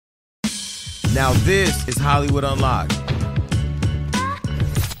Now this is Hollywood Unlocked.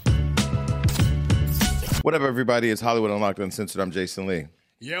 What up, everybody? It's Hollywood Unlocked Uncensored. I'm Jason Lee.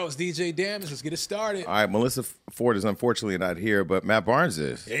 Yo, it's DJ Damage. Let's get it started. All right, Melissa Ford is unfortunately not here, but Matt Barnes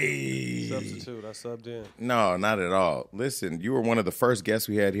is. Hey. Substitute. I subbed in. No, not at all. Listen, you were one of the first guests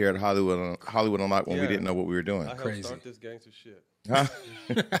we had here at Hollywood Unlocked when we didn't know what we were doing. I helped Crazy. start this gangster shit. Huh?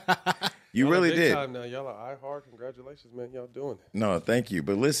 You Y'all really big did. Time now. Y'all are iHeart. Congratulations, man. Y'all doing it. No, thank you.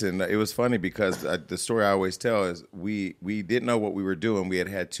 But listen, it was funny because the story I always tell is we didn't know what we were doing. We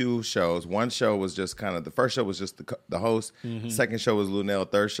had two shows. One show was just kind of, the first show was just the host. Second show was Lunel.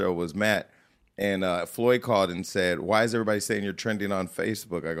 Third show was Matt. And Floyd called and said, "Why is everybody saying you're trending on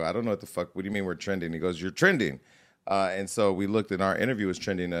Facebook?" I go, "I don't know what the fuck. What do you mean we're trending?" He goes, "You're trending." And so we looked, and our interview was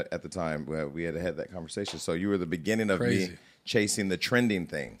trending at the time. We had that conversation. So you were the beginning of me chasing the trending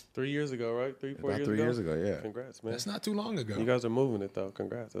thing. 3 years ago, right? 4 About years 3 ago? years ago, yeah. Congrats, man. That's not too long ago. You guys are moving it, though.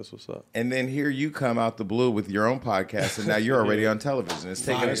 Congrats. That's what's up. And then here you come out the blue with your own podcast, and now you're already on television. It's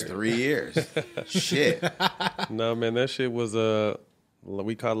taken us 3 years. Shit. No, man, that shit was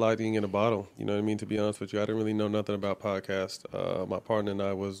we caught lightning in a bottle. You know what I mean? To be honest with you, I didn't really know nothing about podcasts. My partner and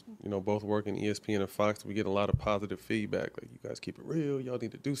I was, both working ESPN and Fox. We get a lot of positive feedback. Like, you guys keep it real. Y'all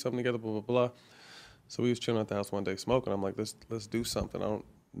need to do something together, blah, blah, blah. So we was chilling at the house one day smoking. I'm like, let's do something. I don't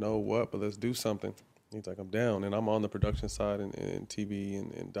know what, but let's do something. He's like, I'm down. And I'm on the production side and TV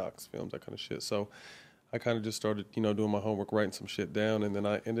and docs, films, that kind of shit. So I kind of just started, doing my homework, writing some shit down. And then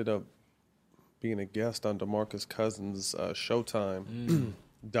I ended up being a guest on DeMarcus Cousins' Showtime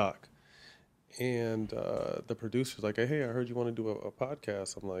doc. And the producer's like, hey, I heard you want to do a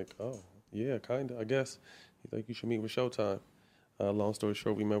podcast. I'm like, oh, yeah, kind of, I guess. He's like, you should meet with Showtime. Long story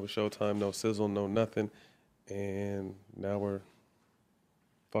short, we met with Showtime, no sizzle, no nothing. And now we're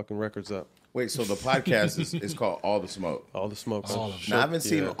fucking records up. Wait, so the podcast is called All the Smoke. All the smoke. All of it. Now, I haven't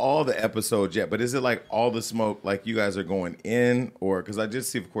seen all the episodes yet, but is it like All the Smoke, like you guys are going in? Or, because I did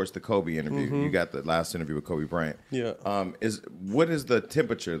see, of course, the Kobe interview. You got the last interview with Kobe Bryant. Yeah. What is the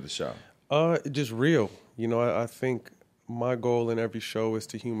temperature of the show? Just real. I think my goal in every show is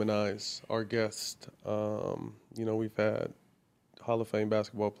to humanize our guests. We've had Hall of Fame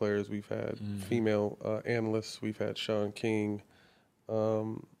basketball players. We've had female analysts. We've had Sean King.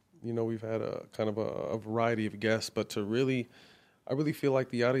 We've had a kind of a variety of guests. But I really feel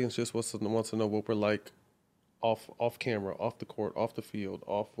like the audience just wants to know what we're like off camera, off the court, off the field,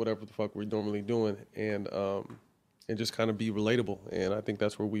 off whatever the fuck we're normally doing, and just kind of be relatable. And I think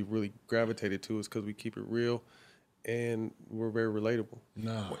that's where we really gravitated to, is because we keep it real. And we're very relatable.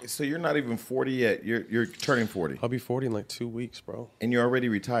 No. So you're not even 40 yet. You're turning 40. I'll be 40 in like 2 weeks, bro. And you're already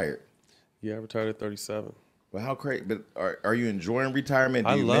retired. Yeah, I retired at 37. Well, how crazy. But are you enjoying retirement?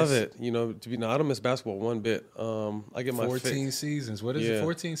 I love it. I don't miss basketball one bit. I get my 14 seasons. What is it?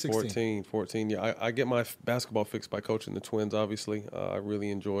 14, 16? 14. Yeah, I get my basketball fix by coaching the Twins, obviously. I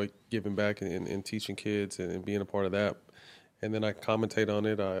really enjoy giving back and teaching kids and being a part of that. And then I commentate on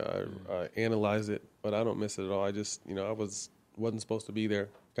it. I analyze it, but I don't miss it at all. I just, I wasn't supposed to be there.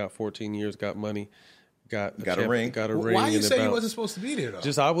 Got 14 years, got money, got a ring. Got a ring. Why you say you wasn't supposed to be there though?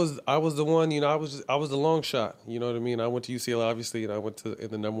 Just I was the one. I was the long shot. You know what I mean? I went to UCLA obviously, and I went in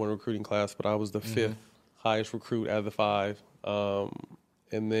the number 1 recruiting class, but I was the 5th highest recruit out of the 5.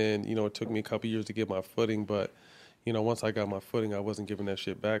 And then it took me a couple years to get my footing, but once I got my footing, I wasn't giving that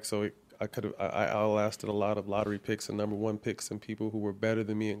shit back. So I outlasted a lot of lottery picks and number 1 picks and people who were better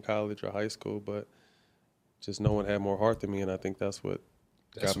than me in college or high school, but just no one had more heart than me, and I think that's what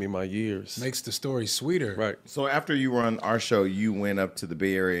got me my years. Makes the story sweeter. Right. So after you were on our show, you went up to the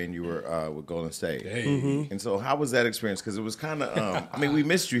Bay Area and you were with Golden State. Hey. And so how was that experience? Because it was kind of, we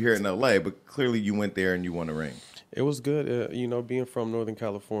missed you here in L.A., but clearly you went there and you won a ring. It was good. Being from Northern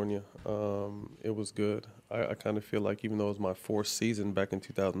California, it was good. I kind of feel like even though it was my 4th season back in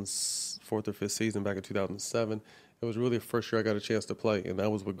 4th or 5th season back in 2007, it was really the first year I got a chance to play, and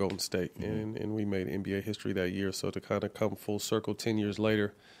that was with Golden State. And we made NBA history that year. So to kind of come full circle 10 years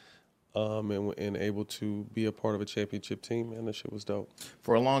later and able to be a part of a championship team, man, that shit was dope.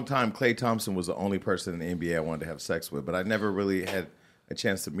 For a long time, Klay Thompson was the only person in the NBA I wanted to have sex with, but I never really had a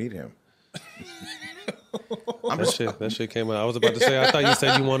chance to meet him. That shit came out. I was about to say, I thought you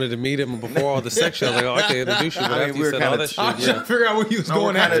said you wanted to meet him before all the sex shit. I was like, oh, I can't introduce you. But after you said all that shit, I'm trying to figure out where he was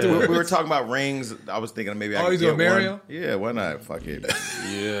going after. We were talking about rings. I was thinking maybe I could he's get gonna marry him? Yeah, why not? Fuck it.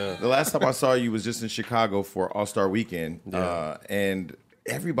 Yeah. The last time I saw you was just in Chicago for All-Star Weekend, and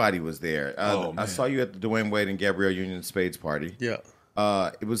everybody was there. I saw you at the Dwayne Wade and Gabrielle Union Spades party. Yeah.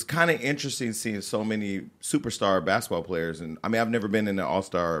 It was kind of interesting seeing so many superstar basketball players, and I've never been in an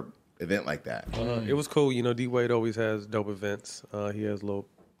All-Star event like that. It was cool. D Wade always has dope events. He has little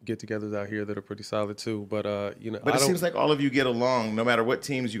get-togethers out here that are pretty solid too. But But it seems like all of you get along, no matter what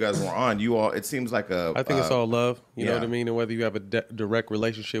teams you guys were on. You all, it seems like I think it's all love. You know yeah. what I mean? And whether you have a direct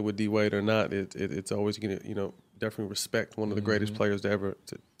relationship with D Wade or not, it's always going to definitely respect one of the greatest players to ever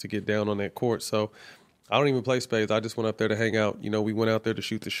to get down on that court. So I don't even play spades. I just went up there to hang out. We went out there to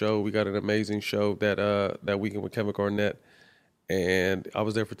shoot the show. We got an amazing show that weekend with Kevin Garnett. And I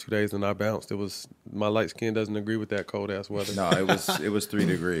was there for 2 days and I bounced. It was my light skin doesn't agree with that cold ass weather. No, it was 3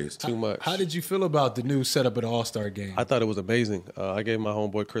 degrees. Too much. How did you feel about the new setup at the All-Star game? I thought it was amazing. I gave my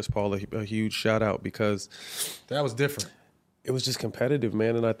homeboy Chris Paul a huge shout out because that was different. It was just competitive,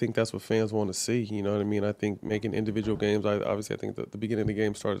 man, and I think that's what fans want to see. You know what I mean? I think making individual games. I think the beginning of the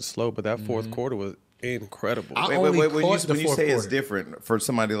game started slow, but that fourth quarter was incredible. Wait. When you say it's different for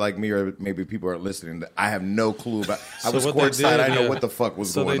somebody like me, or maybe people are listening, I have no clue about. I was courtside. I know what the fuck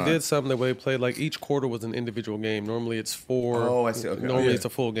was going on. So they did something where they played like each quarter was an individual game. Normally it's 4. Oh, I see. Okay. Normally it's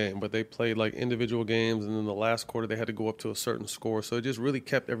a full game, but they played like individual games, and then the last quarter they had to go up to a certain score. So it just really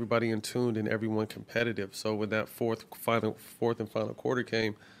kept everybody in tune and everyone competitive. So when that fourth and final quarter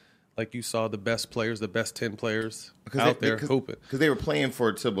came, like you saw the best players, the best 10 players out there hooping. Because they were playing for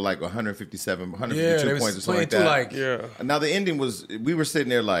it to like 157, 152 points or something like that. Now the ending was, we were sitting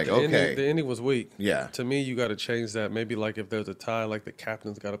there like, the ending was weak. Yeah. To me, you got to change that. Maybe like if there's a tie, like the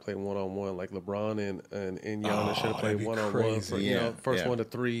captains got to play one-on-one. Like LeBron and Giannis should have played one-on-one. First 1 to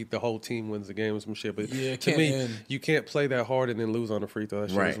 3, the whole team wins the game or some shit. But to me, you can't play that hard and then lose on a free throw. That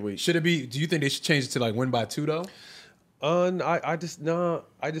shit was weak. Should it be, do you think they should change it to like win by 2 though? I just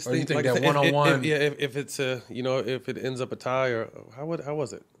think like that one-on-one. If it's if it ends up a tie or how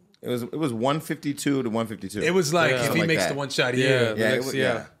was it? It was 152 to 152. It was like if he makes the one shot,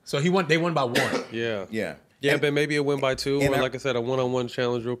 So they won by 1. Yeah, but maybe a win by 2, or like I said, a one-on-one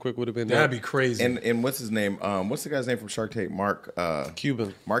challenge real quick would have been that'd be crazy. And what's his name? What's the guy's name from Shark Tank? Mark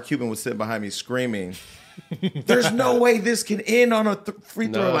Cuban. Mark Cuban was sitting behind me screaming, "There's no way this can end on a free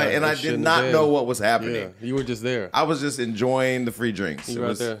throw line," and I did not know what was happening. Yeah, you were just there. I was just enjoying the free drinks. You were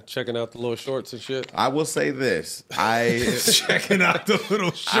out there checking out the little shorts and shit. I will say this: checking out the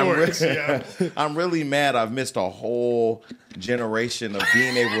little shorts. I'm really mad. I've missed a whole generation of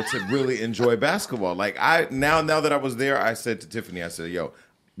being able to really enjoy basketball. Like now that I was there, I said to Tiffany, I said, "Yo,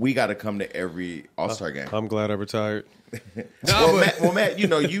 we got to come to every All-Star game." I'm glad I retired. Matt,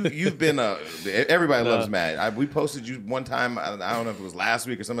 you've been everybody loves Matt. We posted you one time. I don't know if it was last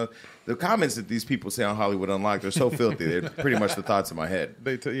week or something. The comments that these people say on Hollywood Unlocked, they're so filthy. They're pretty much the thoughts in my head.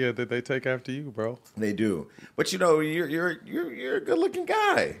 They take after you, bro. They do. But you're a good looking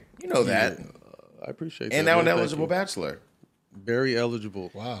guy. You know that. I appreciate that. And now an eligible bachelor. Very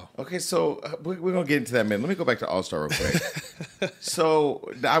eligible. Wow. Okay, so we're going to get into that, man. Let me go back to All-Star real quick. So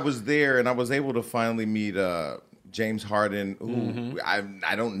I was there, and I was able to finally meet James Harden, who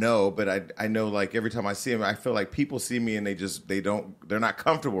I don't know, but I know, like, every time I see him, I feel like people see me and they're not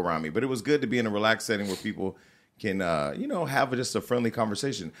comfortable around me. But it was good to be in a relaxed setting where people can, have just a friendly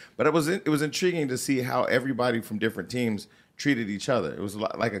conversation. But it was intriguing to see how everybody from different teams treated each other. It was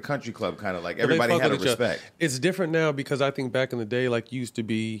like a country club kind of, like everybody had a respect. It's different now because I think back in the day, like, used to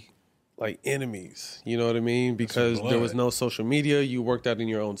be like enemies, you know what I mean? Because there was no social media. You worked out in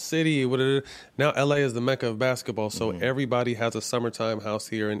your own city. Now LA is the mecca of basketball, so everybody has a summertime house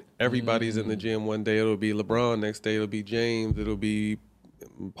here, and everybody's in the gym. One day it'll be LeBron, next day it'll be James, it'll be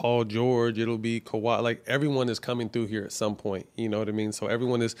Paul George, it'll be Kawhi. Like, everyone is coming through here at some point, you know what I mean? So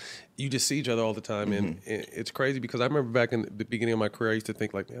you just see each other all the time, and it's crazy because I remember back in the beginning of my career, I used to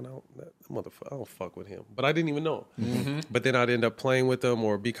think like, man, I don't fuck with him, but I didn't even know him. But then I'd end up playing with them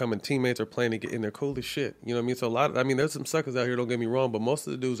or becoming teammates or playing together, and they're cool as shit. You know what I mean? So there's some suckers out here, don't get me wrong, but most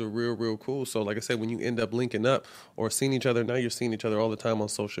of the dudes are real, real cool. So like I said, when you end up linking up or seeing each other, now you're seeing each other all the time on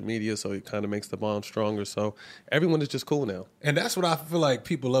social media, so it kind of makes the bond stronger. So everyone is just cool now. And that's what I feel like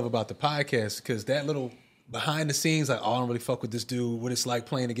people love about the podcast, because that little behind the scenes, like, oh, I don't really fuck with this dude, what it's like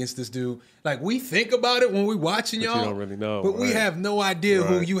playing against this dude. Like, we think about it when we watching y'all. You don't really know. But we have no idea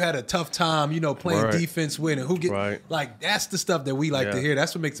who you had a tough time, playing defense with, and who get like, that's the stuff that we like to hear.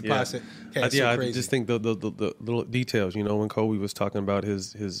 That's what makes the podcast so crazy. I just think the little details, when Kobe was talking about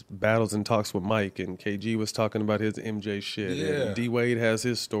his battles and talks with Mike, and KG was talking about his MJ shit, and D Wade has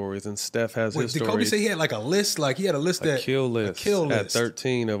his stories, and Steph has his stories. Did Kobe say he had like a list? Like, he had a list a kill list at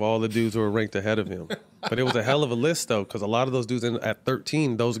 13 of all the dudes who were ranked ahead of him. But it was a hell of a list, though, because a lot of those dudes at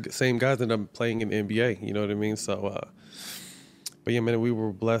 13, those same guys ended up playing in the NBA. You know what I mean? So, but yeah, man, we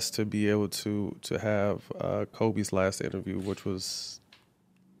were blessed to be able to have Kobe's last interview, which was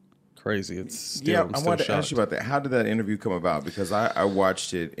crazy. It's still, I wanted to ask you about that. How did that interview come about? Because I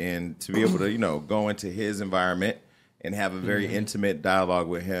watched it, and to be able to go into his environment and have a very intimate dialogue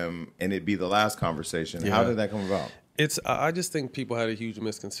with him, and it be the last conversation. How did that come about? I just think people had a huge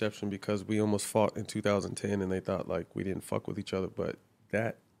misconception because we almost fought in 2010 and they thought like we didn't fuck with each other. But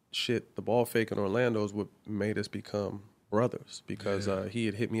that shit, the ball fake in Orlando is what made us become brothers because he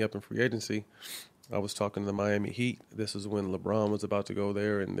had hit me up in free agency. I was talking to the Miami Heat. This is when LeBron was about to go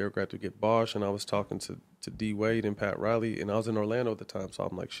there and they were going to get Bosh. And I was talking to D Wade and Pat Riley. And I was in Orlando at the time. So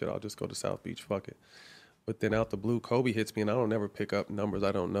I'm like, shit, I'll just go to South Beach. Fuck it. But then out the blue, Kobe hits me, and I don't ever pick up numbers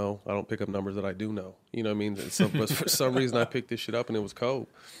I don't know. I don't pick up numbers that I do know. You know what I mean? So, but for some reason, I picked this shit up, and it was Kobe.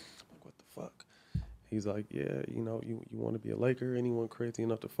 I'm like, what the fuck? He's like, yeah, you know, you want to be a Laker. Anyone crazy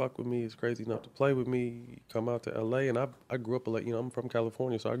enough to fuck with me is crazy enough to play with me. Come out to L.A., and I grew up, you know, I'm from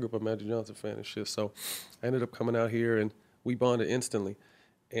California, so I grew up a Magic Johnson fan and shit. So I ended up coming out here, and we bonded instantly.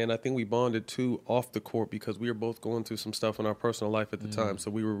 And I think we bonded, too, off the court because we were both going through some stuff in our personal life at the time.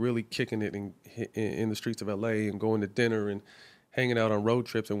 So we were really kicking it in the streets of L.A. and going to dinner and hanging out on road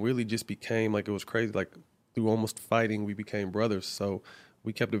trips and really just became, like, it was crazy. Like, through almost fighting, we became brothers. So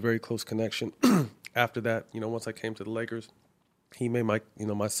we kept a very close connection. After that, you know, once I came to the Lakers, he made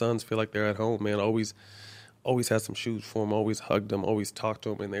my sons feel like they're at home, man. Always had some shoes for them, always hugged them, always talked to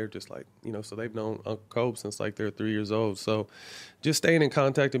them, and they're just like, you know, so they've known Uncle Kobe since like they're 3 years old. So just staying in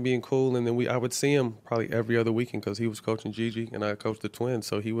contact and being cool. And then I would see him probably every other weekend because he was coaching Gigi and I coached the Twins.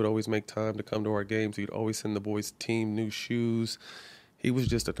 So he would always make time to come to our games. He'd always send the boys' team new shoes. He was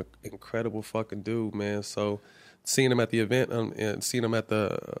just an incredible fucking dude, man. So seeing him at the event and seeing him at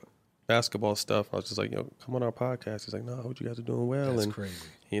the basketball stuff, I was just like, yo, come on our podcast. He's like, no, what you guys are doing well. That's and crazy.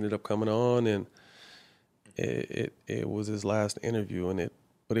 He ended up coming on and it was his last interview,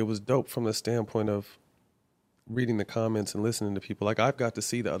 but it was dope from the standpoint of reading the comments and listening to people. Like I've got to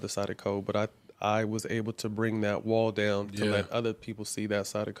see the other side of Kobe, but I was able to bring that wall down to let other people see that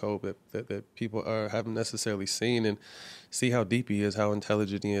side of Kobe that people haven't necessarily seen and see how deep he is, how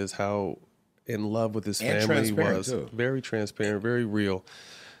intelligent he is, how in love with his family he was. Too. Very transparent, very real.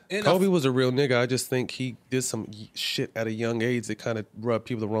 And Kobe was a real nigga. I just think he did some shit at a young age that kind of rubbed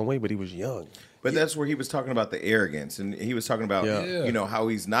people the wrong way, but he was young. But that's where he was talking about the arrogance, and he was talking about you know how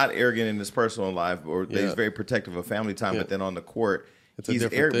he's not arrogant in his personal life, or that he's very protective of family time. But then on the court, he's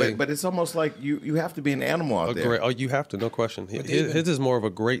arrogant. But it's almost like you have to be an animal out there. Oh, you have to, no question. His is more of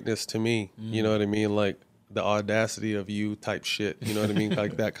a greatness to me. You know what I mean? Like the audacity of you type shit. You know what I mean?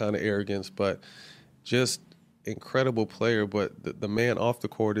 Like that kind of arrogance. But just incredible player. But the man off the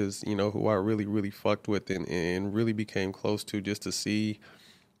court is, you know, who I really, really fucked with and really became close to, just to see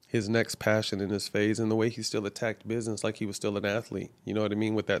his next passion in his phase and the way he still attacked business like he was still an athlete. You know what I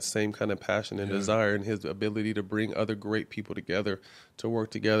mean? With that same kind of passion and desire, and his ability to bring other great people together to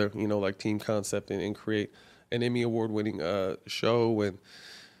work together, you know, like Team Concept and create an Emmy Award-winning show and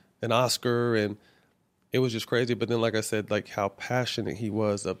an Oscar. And it was just crazy. But then, like I said, like how passionate he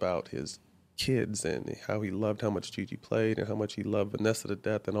was about his kids and how he loved how much Gigi played and how much he loved Vanessa to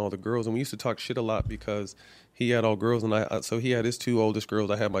death and all the girls. And we used to talk shit a lot because he had all girls, and so he had his two oldest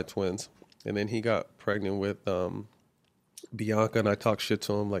girls. I had my twins, and then he got pregnant with Bianca, and I talked shit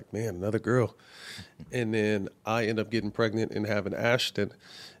to him like, man, another girl. And then I end up getting pregnant and having Ashton,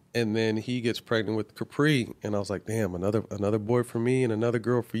 and then he gets pregnant with Capri, and I was like, damn, another boy for me and another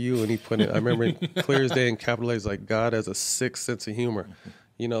girl for you. And he put it, I remember clear as day in capital A's, like God has a sick sense of humor,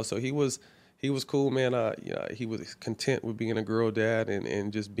 you know. So he was cool, man. You know, he was content with being a girl dad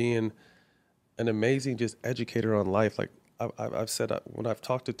and just being an amazing just educator on life. Like I've said, when I've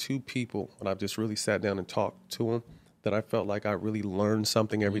talked to two people, when I've just really sat down and talked to them, that I felt like I really learned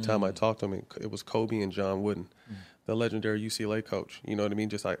something every time I talked to him. It was Kobe and John Wooden, the legendary UCLA coach. You know what I mean?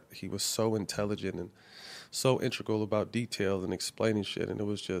 Just like he was so intelligent and so integral about details and explaining shit. And it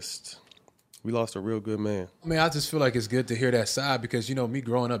was just, we lost a real good man. I mean, I just feel like it's good to hear that side because, you know, me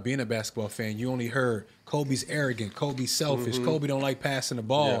growing up being a basketball fan, you only heard Kobe's arrogant, Kobe's selfish, Kobe don't like passing the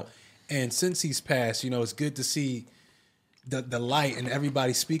ball. Yeah. And since he's passed, you know, it's good to see the light and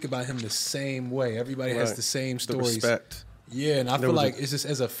everybody speak about him the same way. Everybody has the same stories. The respect. Yeah, and I feel like it's just,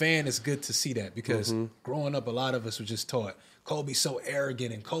 as a fan, it's good to see that because growing up, a lot of us were just taught Kobe's so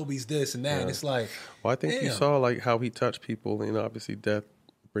arrogant and Kobe's this and that. And it's like, well, I think you saw like how he touched people, and obviously death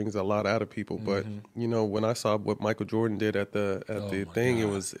brings a lot out of people. But you know, when I saw what Michael Jordan did at the thing,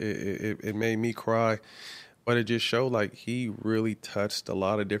 God. it made me cry. But it just showed like he really touched a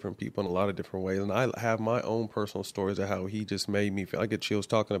lot of different people in a lot of different ways. And I have my own personal stories of how he just made me feel. I get chills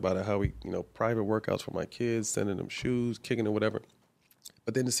talking about it, how he, you know, private workouts for my kids, sending them shoes, kicking or whatever.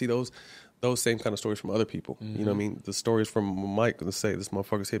 But then to see those same kind of stories from other people, you know what I mean? The stories from Mike, let's say this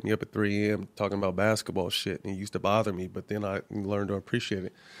motherfucker's hit me up at 3 a.m. talking about basketball shit, and it used to bother me, but then I learned to appreciate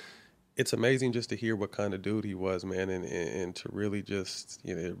it. it's amazing just to hear what kind of dude he was, man, and to really just,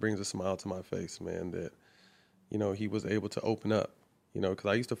 it brings a smile to my face, man, that, he was able to open up, because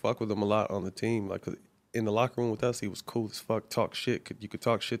I used to fuck with him a lot on the team. Like, 'cause in the locker room with us, he was cool as fuck, talk shit. You could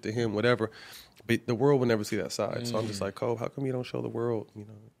talk shit to him, whatever. But the world would never see that side. So I'm just like, Cole, how come you don't show the world,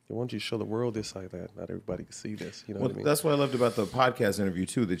 why don't you show the world this side that not everybody can see this, what I mean? That's what I loved about the podcast interview,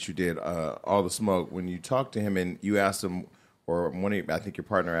 too, that you did, All the Smoke. When you talked to him and you asked him, or I think your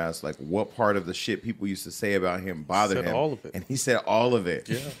partner asked, like, what part of the shit people used to say about him bothered him. All of it. And he said all of it.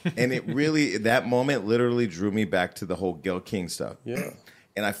 Yeah. And it really, that moment literally drew me back to the whole Gayle King stuff. Yeah.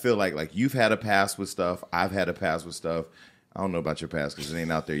 And I feel like you've had a past with stuff. I've had a past with stuff. I don't know about your past because it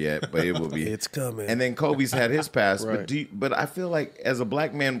ain't out there yet, but it will be. It's coming. And then Kobe's had his past. Right. But I feel like as a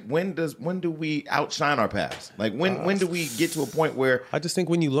black man, when do we outshine our past? Like when do we get to a point where I just think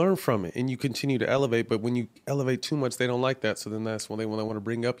when you learn from it and you continue to elevate, but when you elevate too much, they don't like that. So then that's when they want to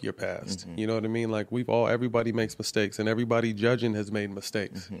bring up your past. Mm-hmm. You know what I mean? Like everybody makes mistakes, and everybody judging has made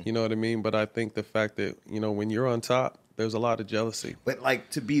mistakes. Mm-hmm. You know what I mean? But I think the fact that, when you're on top, there's a lot of jealousy. But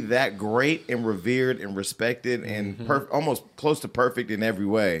like to be that great and revered and respected and almost close to perfect in every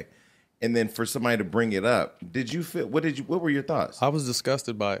way, and then for somebody to bring it up, did you feel? What were your thoughts? I was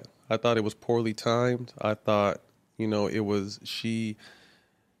disgusted by it. I thought it was poorly timed. I thought, she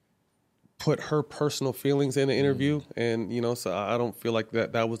put her personal feelings in the interview, and so I don't feel like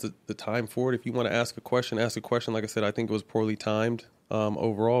that was the time for it. If you want to ask a question. Like I said, I think it was poorly timed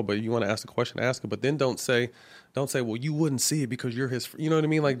overall. But you want to ask a question, ask it. But then don't say, well, you wouldn't see it because you're his. You know what I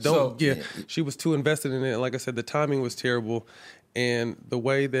mean? Like, she was too invested in it. And like I said, the timing was terrible, and the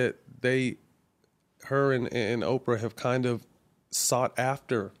way that her and Oprah have kind of sought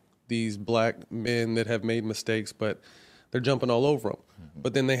after these black men that have made mistakes, but they're jumping all over them. Mm-hmm.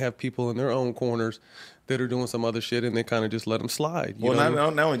 But then they have people in their own corners that are doing some other shit, and they kind of just let them slide.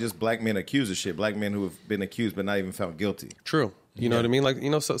 Not only just black men accused of shit, black men who have been accused but not even found guilty. True. You know what I mean? Like,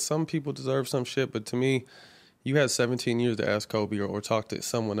 so some people deserve some shit, but to me, you had 17 years to ask Kobe or talk to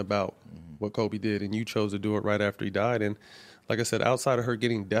someone about what Kobe did, and you chose to do it right after he died. And like I said, outside of her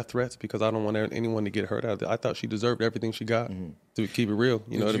getting death threats, because I don't want anyone to get hurt out of it, I thought she deserved everything she got, to keep it real.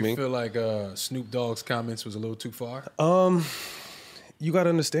 You know what I mean? Did you feel like Snoop Dogg's comments was a little too far? You got to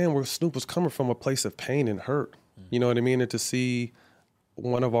understand where Snoop was coming from, a place of pain and hurt. You know what I mean? And to see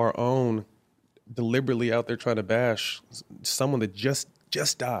one of our own deliberately out there trying to bash someone that just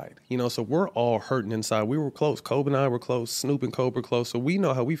died, so we're all hurting inside. We were close. Kobe and I were close. Snoop and Kobe were close. So we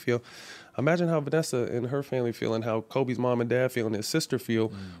know how we feel. Imagine how Vanessa and her family feel, and how Kobe's mom and dad feel, and his sister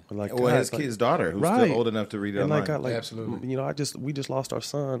feel. Like, his daughter, who's still old enough to read it online. Absolutely. We just lost our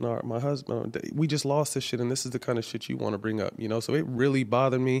son, my husband. We just lost this shit, and this is the kind of shit you want to bring up, So it really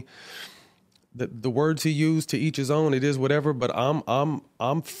bothered me. The words he used, to each his own. It is whatever, but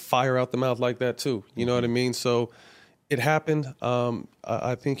I'm fire out the mouth like that too. You know what I mean? So it happened.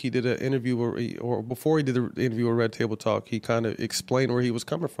 I think he did an interview or before he did the interview with Red Table Talk, he kind of explained where he was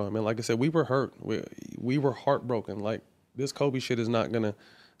coming from. And like I said, we were hurt. We were heartbroken. Like, this Kobe shit is not going to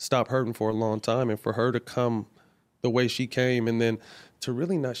stop hurting for a long time. And for her to come the way she came, and then to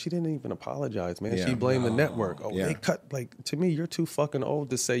really she didn't even apologize, man. Yeah. She blamed the network. Yeah. They cut, to me, you're too fucking old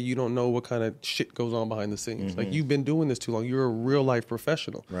to say you don't know what kind of shit goes on behind the scenes. Like, you've been doing this too long. You're a real life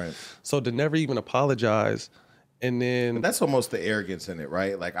professional. Right. So to never even apologize. And then, but that's almost the arrogance in it,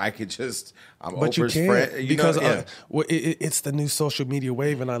 right? Like, I could just, I'm but Oprah's you can't, friend. Because it's the new social media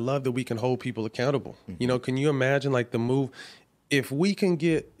wave, and I love that we can hold people accountable. Can you imagine like the move? If we can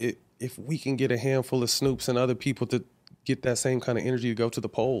get a handful of Snoops and other people to get that same kind of energy to go to the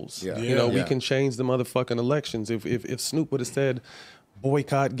polls, we can change the motherfucking elections. If Snoop would have said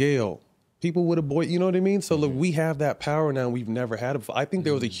boycott Gayle, people would have you know what I mean? So look, we have that power now. We've never had it before. I think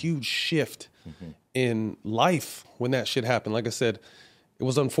there was a huge shift in life when that shit happened. Like I said, it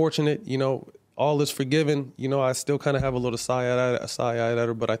was unfortunate, all is forgiven. I still kind of have a little side at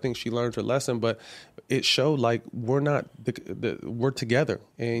her, but I think she learned her lesson. But it showed like we're together,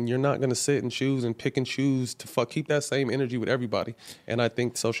 and you're not going to sit and choose and pick and choose to keep that same energy with everybody. And I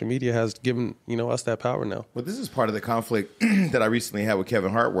think social media has given, us that power now. Well, this is part of the conflict that I recently had with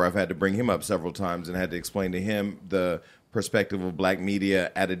Kevin Hart, where I've had to bring him up several times and had to explain to him the perspective of black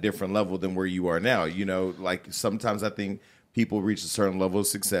media at a different level than where you are now. Like, sometimes I think people reach a certain level of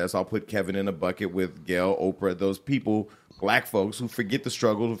success. I'll put Kevin in a bucket with Gayle, Oprah, those people, black folks who forget the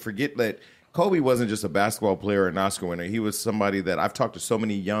struggle, who forget that Kobe wasn't just a basketball player or an Oscar winner. He was somebody that I've talked to so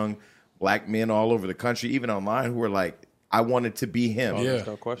many young black men all over the country, even online, who were like, I wanted to be him. Yeah.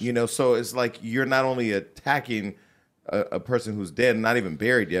 No question. So it's like you're not only attacking a person who's dead and not even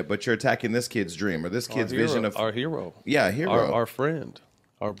buried yet, but you're attacking this kid's dream or this kid's vision of our hero. Yeah, hero. Our friend.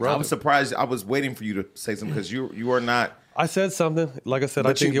 our brother. I'm surprised. I was waiting for you to say something because you are not. I said something. Like I said,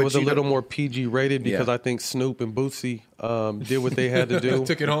 I think it was a little more PG rated because I think Snoop and Bootsy did what they had to do.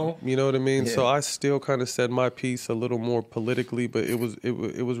 Took it home. You know what I mean? Yeah. So I still kind of said my piece a little more politically, but it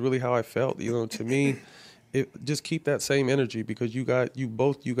was really how I felt. You know, to me, just keep that same energy because you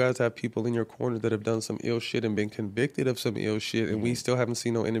guys have people in your corner that have done some ill shit and been convicted of some ill shit, and we still haven't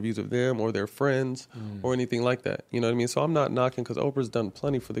seen no interviews of them or their friends or anything like that. You know what I mean? So I'm not knocking because Oprah's done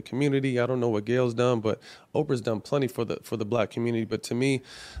plenty for the community. I don't know what Gail's done, but Oprah's done plenty for the black community. But to me,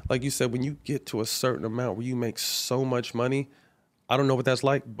 like you said, when you get to a certain amount where you make so much money, I don't know what that's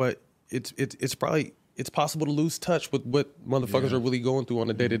like, but it's probably. It's possible to lose touch with what motherfuckers are really going through on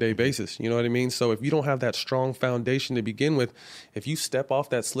a day-to-day basis. You know what I mean? So if you don't have that strong foundation to begin with, if you step off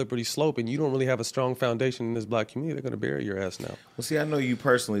that slippery slope and you don't really have a strong foundation in this black community, they're going to bury your ass now. Well, see, I know you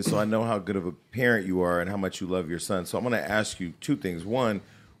personally, so I know how good of a parent you are and how much you love your son. So I'm going to ask you two things. One,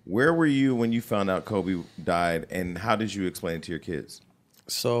 where were you when you found out Kobe died, and how did you explain it to your kids?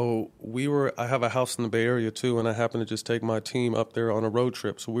 So I have a house in the Bay Area too, and I happened to just take my team up there on a road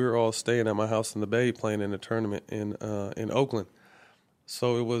trip. So we were all staying at my house in the Bay playing in a tournament in Oakland.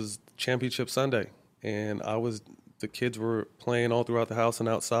 So it was Championship Sunday, and the kids were playing all throughout the house and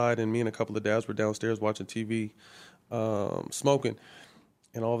outside, and me and a couple of dads were downstairs watching TV, smoking.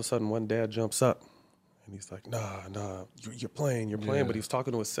 And all of a sudden one dad jumps up, and he's like, nah, you're playing, but he's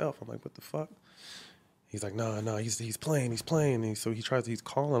talking to himself. I'm like, what the fuck? He's like, nah, he's playing. And so he's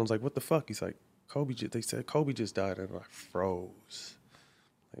calling. I was like, what the fuck? He's like, they said Kobe just died. And I froze.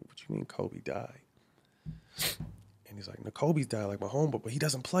 Like, what you mean Kobe died? And he's like, no, Kobe's died, like my homeboy, but he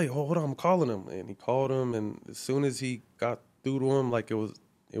doesn't play. Hold on, I'm calling him. And he called him, and as soon as he got through to him, like it was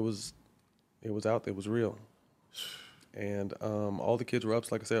out, it was real. And all the kids were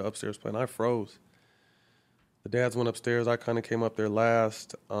up, like I said, upstairs playing. I froze. The dads went upstairs. I kind of came up there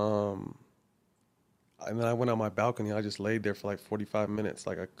last. And then I went on my balcony. I just laid there for like 45 minutes.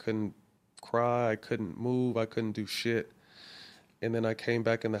 Like I couldn't cry. I couldn't move. I couldn't do shit. And then I came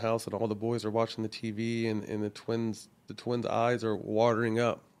back in the house, and all the boys are watching the TV, and the twins' eyes are watering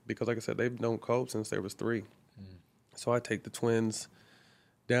up because, like I said, they've known Kobe since they was 3. So I take the twins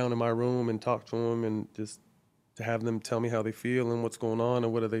down in my room and talk to them and just to have them tell me how they feel and what's going on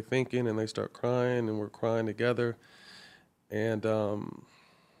and what are they thinking. And they start crying, and we're crying together. And it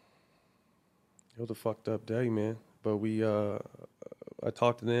was a fucked up day, man. But I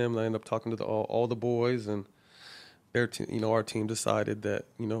talked to them, and I ended up talking to all the boys, and our team decided that,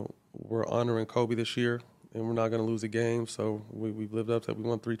 we're honoring Kobe this year, and we're not going to lose a game. So we've lived up to it. We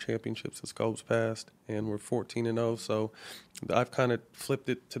won 3 championships since Kobe's passed, and we're 14-0. So I've kind of flipped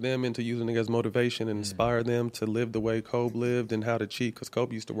it to them into using it as motivation and inspire them to live the way Kobe lived and how to cheat, because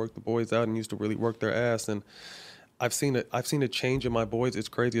Kobe used to work the boys out and used to really work their ass. And I've seen a change in my boys. It's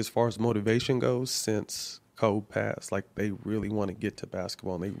crazy as far as motivation goes since Kobe passed. Like, they really want to get to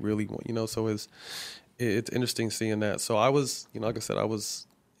basketball, and they really want, so it's interesting seeing that. So I was, like I said, I was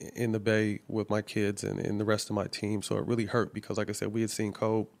in the Bay with my kids and the rest of my team. So it really hurt because, like I said, we had seen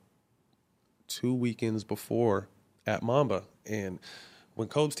Kobe 2 weekends before at Mamba. And when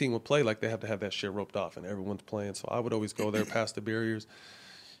Kobe's team would play, like, they have to have that shit roped off and everyone's playing. So I would always go there past the barriers,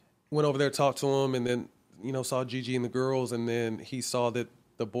 went over there, talked to him, and then, saw Gigi and the girls. And then he saw that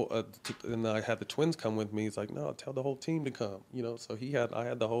and I had the twins come with me. He's like, no, tell the whole team to come, So I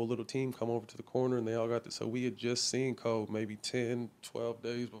had the whole little team come over to the corner, and they all got so we had just seen Kobe maybe 10, 12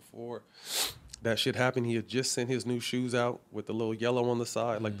 days before that shit happened. He had just sent his new shoes out with the little yellow on the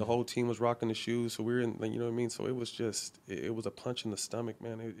side. Like, the whole team was rocking the shoes. So we were in, you know what I mean? So it was just, it was a punch in the stomach,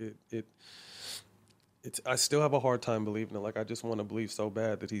 man. I still have a hard time believing it. Like, I just want to believe so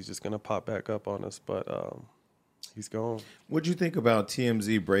bad that he's just going to pop back up on us. But, he's gone. What'd you think about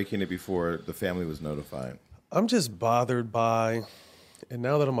TMZ breaking it before the family was notified? I'm just bothered by, and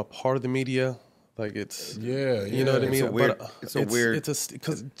now that I'm a part of the media, like, it's, you know what I mean? It's weird.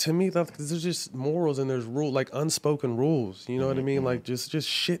 Because to me, there's just morals and there's like unspoken rules. You know what I mean? Like, just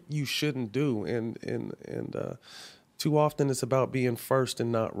shit you shouldn't do. And too often it's about being first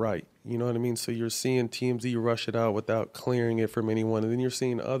and not right. You know what I mean? So you're seeing TMZ rush it out without clearing it from anyone. And then you're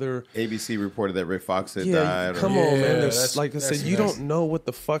seeing other... ABC reported that Rick Fox had died. Come on, man. Like I said, you don't know what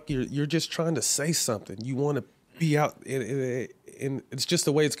the fuck you're just trying to say something. You want to be out... And it's just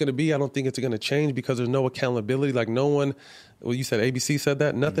the way it's going to be. I don't think it's going to change because there's no accountability. Like, no one... Well, you said ABC said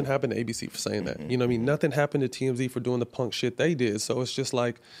that. Nothing happened to ABC for saying that. You know what I mean? Nothing happened to TMZ for doing the punk shit they did. So it's just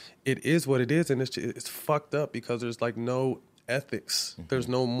like, it is what it is, and it's fucked up because there's like no ethics. There's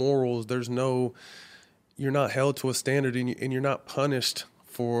no morals. You're not held to a standard, and you're not punished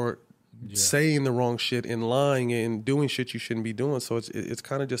for saying the wrong shit and lying and doing shit you shouldn't be doing. So it's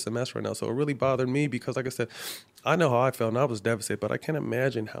kind of just a mess right now. So it really bothered me because, like I said, I know how I felt and I was devastated, but I can't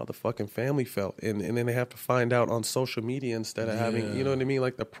imagine how the fucking family felt. And then they have to find out on social media instead of having, you know what I mean,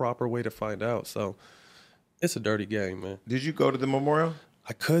 like the proper way to find out. So it's a dirty game, man. Did you go to the memorial?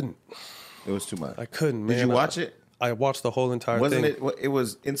 I couldn't. It was too much. I couldn't, man. Did you watch it? I watched the whole entire Wasn't thing. it? It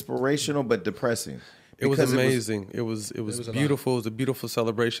was inspirational but depressing. It was amazing. It was beautiful. It was a beautiful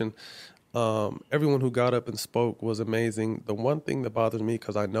celebration. Everyone who got up and spoke was amazing. The one thing that bothers me,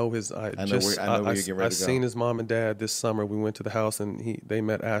 because I know his, I seen his mom and dad this summer. We went to the house and they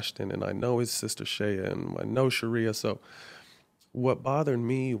met Ashton, and I know his sister Shea, and I know Sharia. So what bothered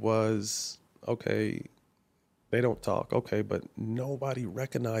me was, okay, they don't talk, okay, but nobody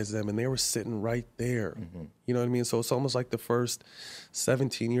recognized them, and they were sitting right there. Mm-hmm. You know what I mean? So it's almost like the first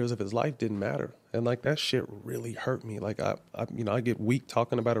 17 years of his life didn't matter, and like that shit really hurt me. Like I get weak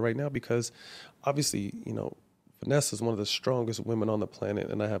talking about it right now because, obviously, you know, Vanessa is one of the strongest women on the planet,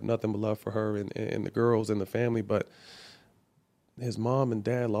 and I have nothing but love for her and the girls and the family. But his mom and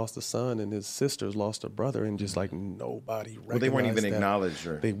dad lost a son, and his sisters lost a brother, and just like nobody recognized. Well, they weren't even that. acknowledged,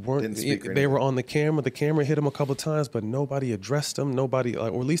 or they weren't. Didn't speak They were on the camera. The camera hit them a couple of times, but nobody addressed them. Nobody, or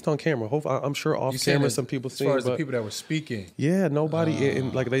at least on camera. I'm sure off camera, some people seen. As far as the people that were speaking, yeah, nobody.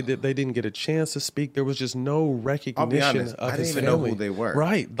 And like they didn't get a chance to speak. There was just no recognition. I'll be honest, of I his didn't even family. know who they were.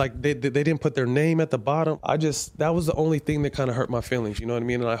 Right, like they didn't put their name at the bottom. That was the only thing that kind of hurt my feelings. You know what I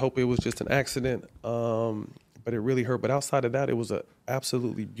mean? And I hope it was just an accident. But it really hurt. But outside of that, it was a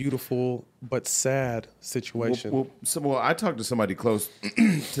absolutely beautiful but sad situation. Well, I talked to somebody close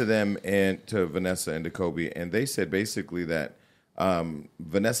to them and to Vanessa and to Kobe, and they said basically that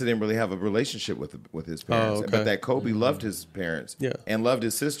Vanessa didn't really have a relationship with his parents, but that Kobe loved his parents and loved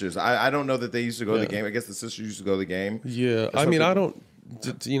his sisters. I don't know that they used to go to the game. I guess the sisters used to go to the game. Yeah, I mean, I don't.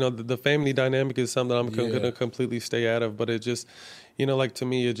 You know, the family dynamic is something I'm going to completely stay out of. But it just, you know, like to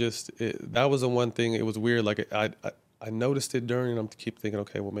me, that was the one thing. It was weird. Like I noticed it during, and I'm keep thinking,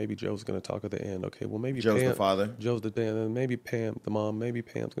 okay, well maybe Joe's going to talk at the end. Okay, well maybe Joe's Pam, the father. Joe's the dad, and maybe Pam, the mom. Maybe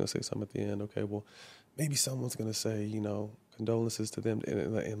Pam's going to say something at the end. Okay, well maybe someone's going to say, you know, condolences to them,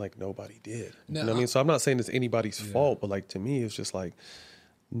 and like nobody did. You know what I mean? So I'm not saying it's anybody's fault, but like to me, it's just like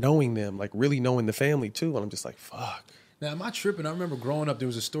knowing them, like really knowing the family too, and I'm just like, fuck. Now, am I tripping? I remember growing up, there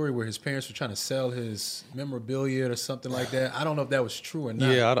was a story where his parents were trying to sell his memorabilia or something like that. I don't know if that was true or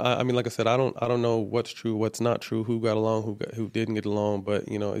not. Yeah, I mean, like I said, I don't know what's true, what's not true, who got along, who didn't get along. But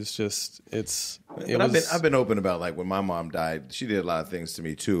you know, it's just I've been open about like when my mom died, she did a lot of things to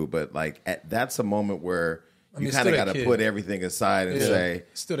me too. But like that's a moment where you kind of got to put everything aside and say,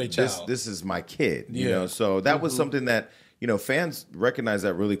 still a child. This is my kid. You know, so that was something that. You know, fans recognize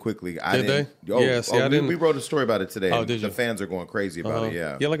that really quickly. Did they? I didn't. We wrote a story about it today. Oh, did you? The fans are going crazy about it.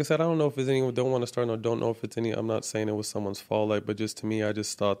 Yeah. Yeah, like I said, I don't know if it's anyone don't want to start or don't know if it's any. I'm not saying it was someone's fault, like, but just to me, I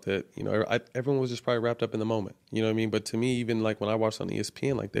just thought that everyone was just probably wrapped up in the moment. You know what I mean? But to me, even like when I watched on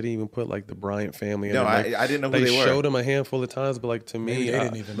ESPN, like they didn't even put like the Bryant family. No, I didn't know who they were. They showed them a handful of times, but like to me, they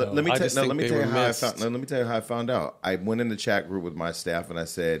didn't even know. Let me tell you how I found out. I went in the chat group with my staff and I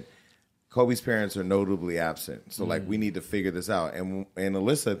said, Kobe's parents are notably absent, so like we need to figure this out. And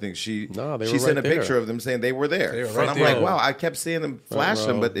Alyssa, I think she sent a picture of them saying they were there. And I'm like, wow, I kept seeing them flash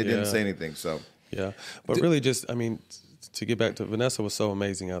them, but they didn't say anything. So yeah, but really, just I mean, to get back to Vanessa was so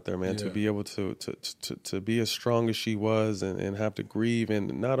amazing out there, man. To be able to be as strong as she was and have to grieve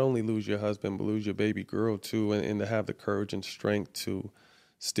and not only lose your husband but lose your baby girl too, and to have the courage and strength to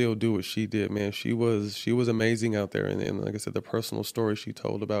still do what she did, man. She was amazing out there, and like I said, the personal stories she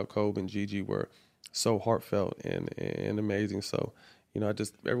told about Kobe and Gigi were so heartfelt and amazing. So, you know, I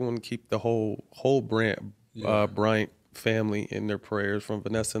just everyone keep the whole Bryant family in their prayers, from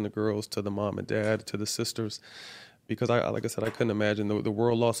Vanessa and the girls to the mom and dad to the sisters, because like I said, I couldn't imagine the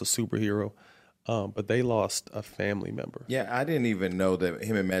world lost a superhero. But they lost a family member. Yeah, I didn't even know that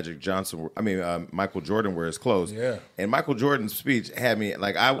him and Michael Jordan were as close. Yeah. And Michael Jordan's speech had me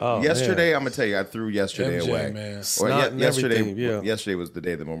like yesterday. Man. I'm gonna tell you, I threw yesterday away. Man. Yesterday was the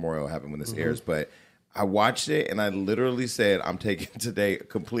day the memorial happened when this airs. But I watched it and I literally said, "I'm taking today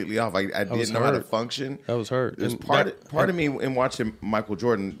completely off." I didn't know how to function. I was hurt. There's part of me in watching Michael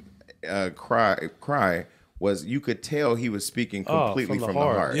Jordan cry. Was you could tell he was speaking completely from the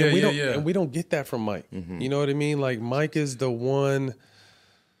heart. Yeah, and we don't get that from Mike. Mm-hmm. You know what I mean? Like Mike is the one,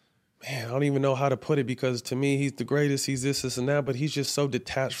 man, I don't even know how to put it, because to me, he's the greatest. He's this and that, but he's just so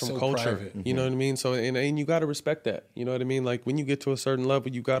detached from culture. Mm-hmm. You know what I mean? So, and you got to respect that. You know what I mean? Like when you get to a certain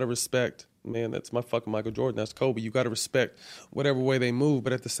level, you got to respect man, that's my fucking Michael Jordan. That's Kobe. You got to respect whatever way they move.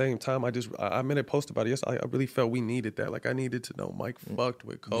 But at the same time, I made a post about it. Yes, I really felt we needed that. Like, I needed to know Mike fucked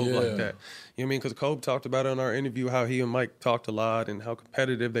with Kobe like that. You know what I mean? Because Kobe talked about it in our interview, how he and Mike talked a lot and how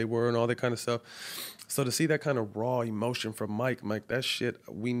competitive they were and all that kind of stuff. So to see that kind of raw emotion from Mike, that shit,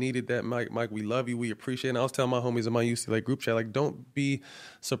 we needed that, Mike, we love you, we appreciate it. And I was telling my homies in my UCLA group chat, like, don't be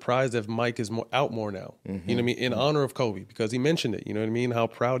surprised if Mike is out more now. You know what I mean? In honor of Kobe, because he mentioned it, you know what I mean? How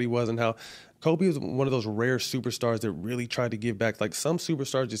proud he was and how Kobe was one of those rare superstars that really tried to give back. Like, some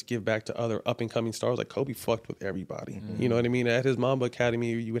superstars just give back to other up-and-coming stars. Like, Kobe fucked with everybody. You know what I mean? At his Mamba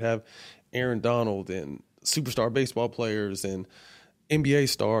Academy, you would have Aaron Donald and superstar baseball players and NBA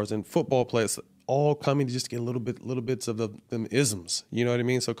stars and football players all coming to just get little bits of them isms. You know what I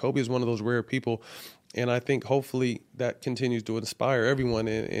mean? So Kobe is one of those rare people. And I think hopefully that continues to inspire everyone,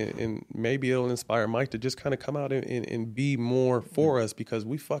 and maybe it'll inspire Mike to just kind of come out and be more for us, because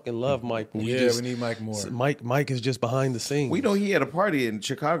we fucking love Mike. But we need Mike more. Mike is just behind the scenes. We know he had a party in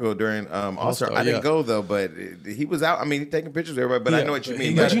Chicago during All-Star. I didn't go, though, but he was out. I mean, taking pictures of everybody, but I know what you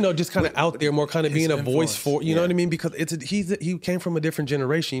mean. But, just kind of out there more, kind of being a voice for, you know what I mean? Because he came from a different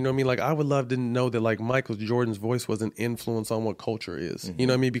generation, you know what I mean? Like, I would love to know that, like, Michael Jordan's voice was an influence on what culture is. You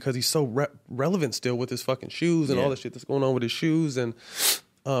know what I mean? Because he's so relevant still with his fucking shoes and all the shit that's going on with his shoes and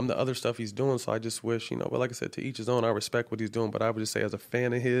the other stuff he's doing. So I just wish, but like I said, to each his own. I respect what he's doing, but I would just say, as a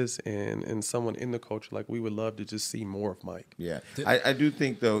fan of his and someone in the culture, like, we would love to just see more of Mike. Yeah. I do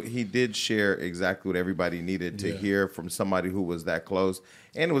think, though, he did share exactly what everybody needed to hear from somebody who was that close.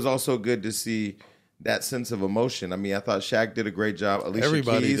 And it was also good to see that sense of emotion. I mean, I thought Shaq did a great job. Alicia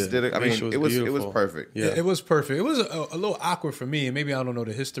Keys did it. I mean, it was perfect. Yeah, it was perfect. It was a little awkward for me, and maybe I don't know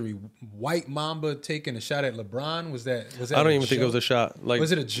the history. White Mamba taking a shot at LeBron, was that? I don't even think it was a shot. Like,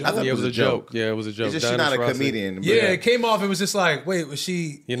 was it a joke? I thought it was a joke. Yeah, it was a joke. It's just she's not a comedian. Yeah, it came off. It was just like, wait, was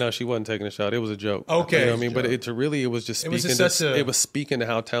she? She wasn't taking a shot. It was a joke. Okay, you know what I mean, but it was just speaking. It was speaking to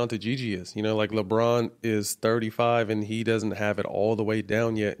how talented Gigi is. You know, like, LeBron is 35 and he doesn't have it all the way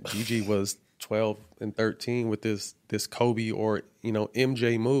down yet. Gigi was 12 and 13 with this Kobe or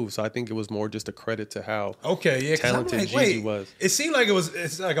MJ move. So I think it was more just a credit to how talented Gigi was. It seemed like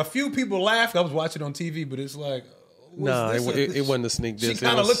it's like a few people laughed. I was watching on TV, but it's like, it wasn't a sneak diss. She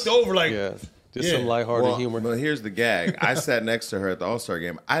kind of looked over like, some lighthearted humor. But here's the gag. I sat next to her at the All-Star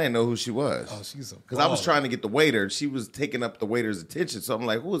game. I didn't know who she was. Oh, she's because I was trying to get the waiter. She was taking up the waiter's attention. So I'm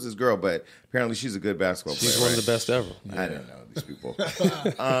like, who is this girl? But apparently she's a good basketball player. She's one of the best ever. I didn't know these people.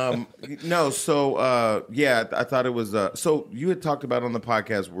 I thought it was. So you had talked about on the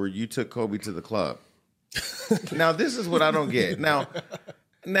podcast where you took Kobe to the club. Now, this is what I don't get. Now,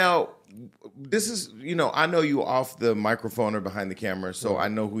 this is, I know you off the microphone or behind the camera, so I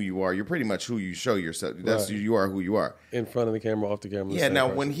know who you are. You're pretty much who you show yourself. That's you are who you are. In front of the camera, off the camera. Yeah, now,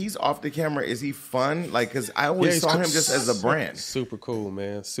 when he's off the camera, is he fun? Like, because I always saw him just as a brand. Super cool,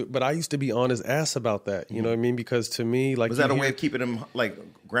 man. But I used to be on his ass about that, you know what I mean? Because to me, like... Was that a way of keeping him, like,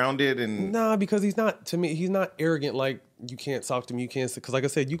 grounded and... Nah, because he's not arrogant, like, you can't talk to me, you can't... Because like I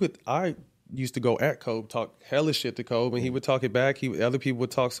said, I used to go at Kobe, talk hella shit to Kobe, and he would talk it back. Other people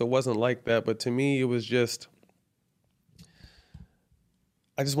would talk, so it wasn't like that. But to me, it was just,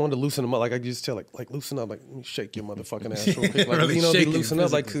 I just wanted to loosen him up. Like, I just tell, like loosen up, like, let me shake your motherfucking ass real quick. Like, really loosen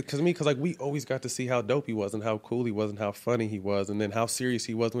up, like, because we always got to see how dope he was and how cool he was and how funny he was, and then how serious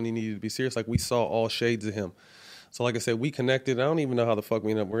he was when he needed to be serious. Like, we saw all shades of him. So, like I said, we connected. I don't even know how the fuck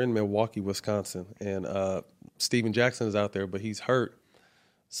we ended up. We're in Milwaukee, Wisconsin, and Steven Jackson is out there, but he's hurt.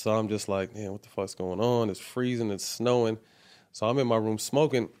 So I'm just like, man, what the fuck's going on? It's freezing, it's snowing. So I'm in my room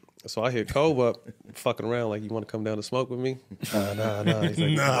smoking. So I hit Kobe up, fucking around, like, you want to come down to smoke with me? Nah. He's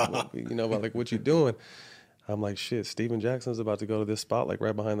like, nah. Like, what you doing? I'm like, shit, Steven Jackson's about to go to this spot, like,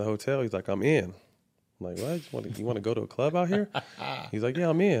 right behind the hotel. He's like, I'm in. I'm like, what? You want to go to a club out here? He's like, yeah,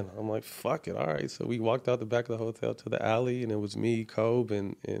 I'm in. I'm like, fuck it. All right. So we walked out the back of the hotel to the alley, and it was me,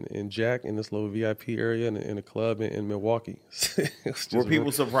 Kobe, and Jack in this little VIP area in a club in Milwaukee. Were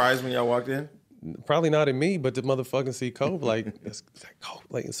people surprised when y'all walked in? Probably not at me, but the motherfucking see Kobe, like, it's like, Kobe.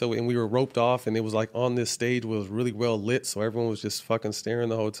 Like, so, and we were roped off, and it was like on this stage was really well lit, so everyone was just fucking staring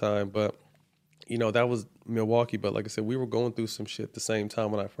the whole time. But, that was Milwaukee. But like I said, we were going through some shit at the same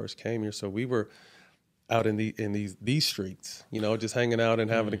time when I first came here, so we were out in these streets, just hanging out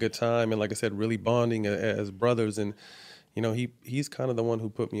and having a good time, and like I said, really bonding as brothers. And he's kind of the one who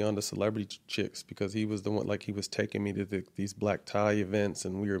put me on to celebrity chicks, because he was the one, like, he was taking me to these black tie events,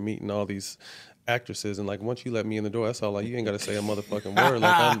 and we were meeting all these actresses. And like, once you let me in the door, that's all. Like, you ain't got to say a motherfucking word.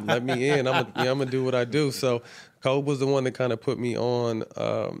 Like, let me in. I'm gonna do what I do. So Kobe was the one that kind of put me on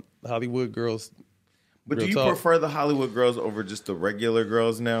Hollywood girls. But Real do you talk. prefer the Hollywood girls over just the regular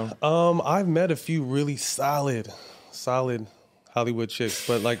girls now? I've met a few really solid Hollywood chicks,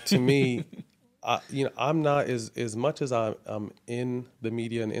 but like to me, I'm not as much as I'm in the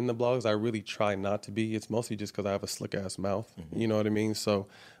media and in the blogs. I really try not to be. It's mostly just because I have a slick ass mouth. You know what I mean? So,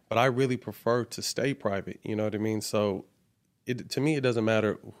 but I really prefer to stay private. You know what I mean? So, to me, it doesn't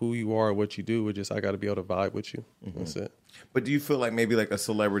matter who you are or what you do. It's just I got to be able to vibe with you. That's it. But do you feel like maybe like a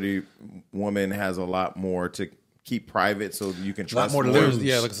celebrity woman has a lot more to keep private so you can trust more to more? lose.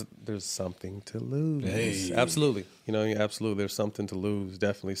 Yeah, like, there's something to lose. Hey. Absolutely. Absolutely. There's something to lose,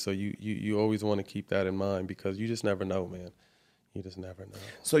 definitely. So you always want to keep that in mind because you just never know, man. You just never know.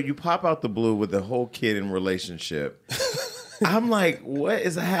 So you pop out the blue with the whole kid in relationship. I'm like, what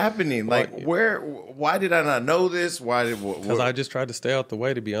is happening? Like, why did I not know this? Because I just tried to stay out the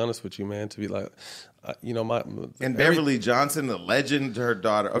way, to be honest with you, man. To be like, and Beverly Johnson, the legend, her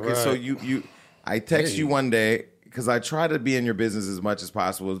daughter. Okay, Right. so I text you one day because I try to be in your business as much as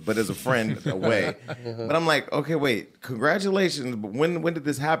possible, but as a friend away. But I'm like, okay, wait, congratulations. But when did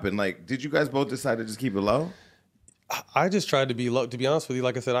this happen? Like, did you guys both decide to just keep it low? I just tried to be low. To be honest with you,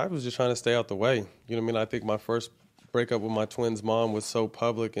 like I said, I was just trying to stay out the way. You know what I mean? I think my first breakup with my twins' mom was so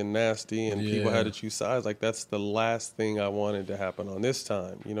public and nasty, and people had to choose sides. Like, that's the last thing I wanted to happen on this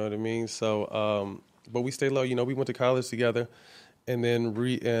time. You know what I mean? So, but we stayed low. You know, we went to college together, and then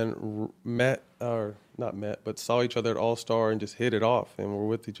saw each other at All Star and just hit it off, and we're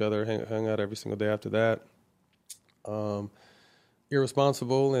with each other, hung out every single day after that.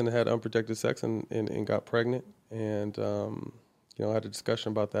 Irresponsible and had unprotected sex and got pregnant, and had a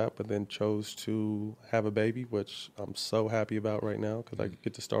discussion about that, but then chose to have a baby, which I'm so happy about right now because I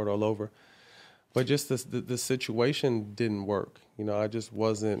get to start all over. But just the situation didn't work. You know, I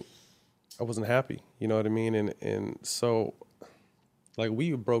wasn't happy. You know what I mean? And so, like,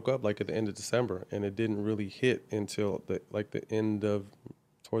 we broke up like at the end of December, and it didn't really hit until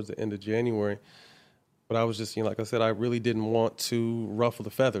towards the end of January. But I was just, like I said, I really didn't want to ruffle the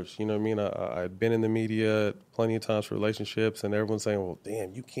feathers. You know what I mean? I'd been in the media plenty of times for relationships, and everyone's saying, well,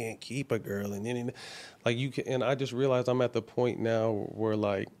 damn, you can't keep a girl. And then, like, you can. And I just realized I'm at the point now where,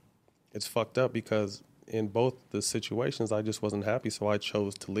 like, it's fucked up because in both the situations, I just wasn't happy, so I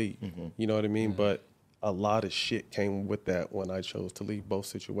chose to leave. You know what I mean? But a lot of shit came with that when I chose to leave both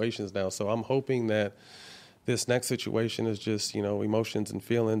situations now. So I'm hoping that this next situation is just, emotions and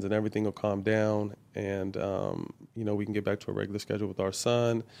feelings and everything will calm down and, we can get back to a regular schedule with our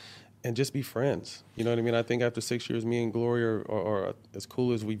son and just be friends. You know what I mean? I think after 6 years, me and Gloria are as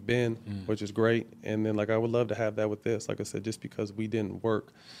cool as we've been, which is great. And then, like, I would love to have that with this. Like I said, just because we didn't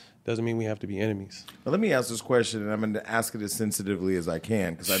work doesn't mean we have to be enemies. Well, let me ask this question, and I'm going to ask it as sensitively as I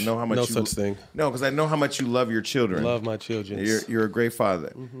can because I know how much No such thing. No, because I know how much you love your children. Love my children. You're a great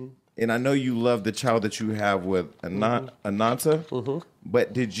father. And I know you love the child that you have with Ananta.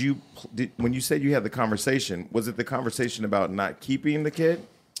 But when you said you had the conversation, was it the conversation about not keeping the kid?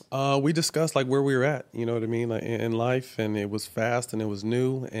 We discussed like where we were at, you know what I mean, like, in life, and it was fast and it was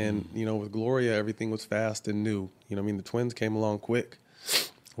new, and with Gloria, everything was fast and new. You know what I mean? The twins came along quick.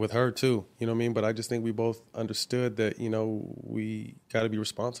 With her too, you know what I mean? But I just think we both understood that, we got to be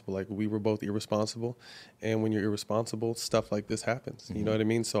responsible. Like, we were both irresponsible. And when you're irresponsible, stuff like this happens. You know what I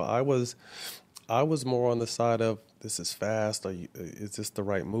mean? So I was more on the side of, this is fast. Is this the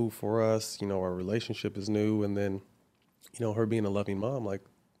right move for us? Our relationship is new. And then, her being a loving mom, like,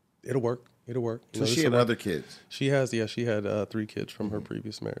 it'll work. It'll work. So she had other kids? She had 3 kids from her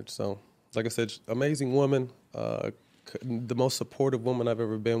previous marriage. So, like I said, amazing woman, the most supportive woman I've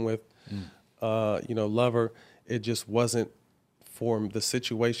ever been with, love her. It just wasn't the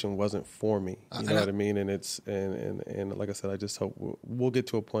situation wasn't for me. You know what I mean? And it's, and like I said, I just hope we'll get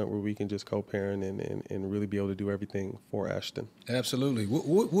to a point where we can just co-parent and really be able to do everything for Ashton. Absolutely.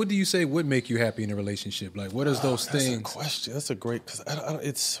 What do you say would make you happy in a relationship? Like, what is those things? That's a question. That's a great,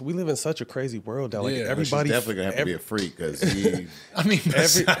 because we live in such a crazy world now. Like, everybody, she's definitely gonna have to be a freak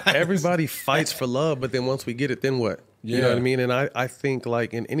because everybody fights for love, but then once we get it, then what? You know what I mean? And I think,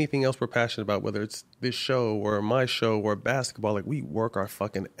 like, in anything else we're passionate about, whether it's this show or my show or basketball, like, we work our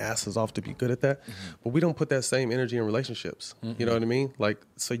fucking asses off to be good at that. But we don't put that same energy in relationships. You know what I mean? Like,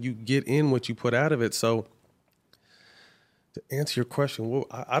 so you get in what you put out of it. So to answer your question, well,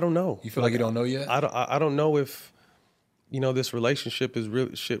 I don't know. You feel like you don't know yet? I don't know if, this relationship is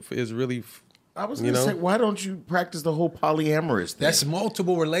really I was going to say, why don't you practice the whole polyamorous thing? That's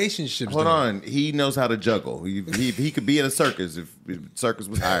multiple relationships. Hold on. He knows how to juggle. He could be in a circus if circus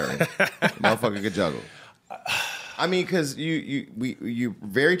was hiring. Motherfucker could juggle. I mean, because you're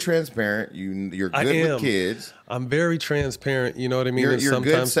very transparent. You're good with kids. I'm very transparent. You know what I mean? You're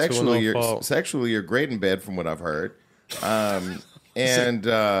good sexually. You're Sexually, you're great in bed, from what I've heard. And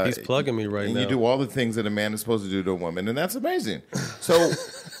he's plugging me right now. You do all the things that a man is supposed to do to a woman, and that's amazing. So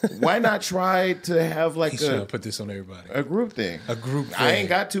why not try to have like He's trying to put this on everybody. A group thing. A group thing. I ain't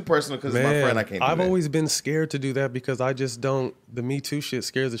got too personal because my friend. I can't do I've that. always been scared to do that because I just don't. The Me Too shit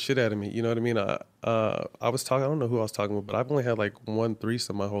scares the shit out of me. You know what I mean? I was talking. I don't know who I was talking with, but I've only had like one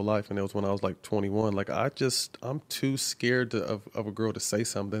threesome my whole life, and it was when I was like 21. Like I'm too scared of a girl to say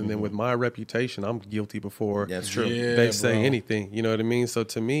something. And then with my reputation, I'm guilty before that's true. They say anything. You know what I mean? So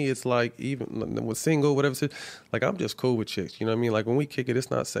to me, it's like even with single, whatever. Like I'm just cool with chicks. You know what I mean? Like when we kick it, it's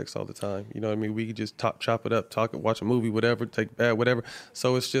not sex all the time. You know what I mean? We could just chop it up, talk, watch a movie, whatever, take a bath, whatever.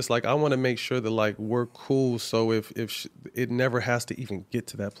 So it's just like I want to make sure that like we're cool. So if it never has to even get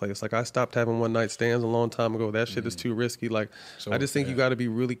to that place. Like I stopped having one night stands a long time ago. That shit is too risky. Like I just think you got to be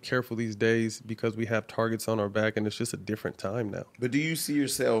really careful these days because we have targets on our back and it's just a different time now. But do you see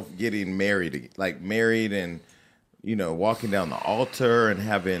yourself getting married, and walking down the altar and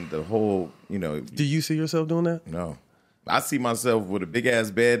having the whole, Do you see yourself doing that? No. I see myself with a big ass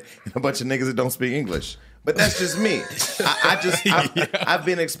bed and a bunch of niggas that don't speak English. But that's just me. I've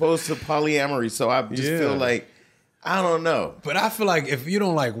been exposed to polyamory, so I just feel like I don't know. But I feel like if you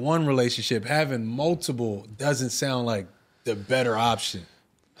don't like one relationship, having multiple doesn't sound like the better option.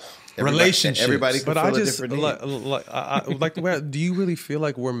 Relationship. Everybody can feel a different need. Like the way. Do you really feel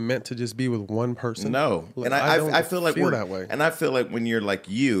like we're meant to just be with one person? No, like, and I feel like we're that way. And I feel like when you're like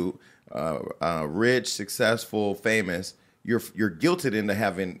you, rich, successful, famous, you're guilted into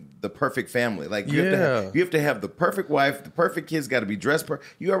having the perfect family. Like you have to have the perfect wife, the perfect kids. Got to be dressed.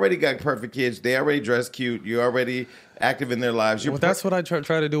 You already got perfect kids. They already dress cute. You're already active in their lives. Well, that's what I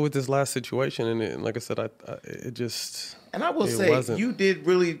try to do with this last situation, and like I said, it just. And I will say, you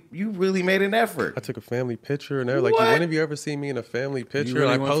really made an effort. I took a family picture, and they're like, "When have you ever seen me in a family picture?"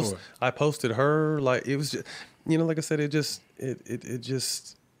 Really and I posted her. Like it was just, like I said, it just.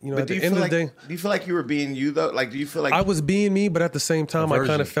 But at the end of the day, do you feel like you were being you though? Like, do you feel like I was being me, but at the same time, I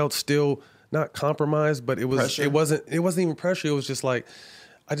kind of felt still not compromised, but it was pressure? It wasn't even pressure. It was just like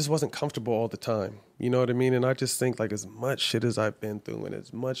I just wasn't comfortable all the time. You know what I mean? And I just think like as much shit as I've been through and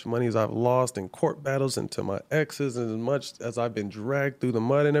as much money as I've lost in court battles and to my exes and as much as I've been dragged through the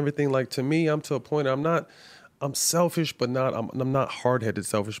mud and everything, like to me, I'm to a point I'm selfish, but I'm not hard-headed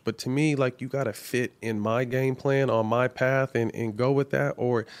selfish. But to me, like you got to fit in my game plan on my path and go with that,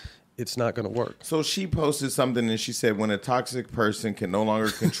 or it's not going to work. So she posted something and she said, when a toxic person can no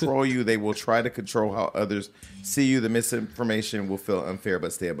longer control you, they will try to control how others see you. The misinformation will feel unfair,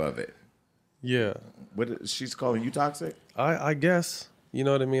 but stay above it. Yeah. She's calling you toxic? I guess. You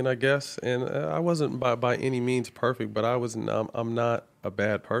know what I mean? I guess. And I wasn't by any means perfect, but I'm not a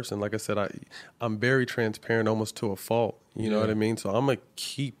bad person. Like I said, I'm very transparent almost to a fault. You know what I mean? So I'm going to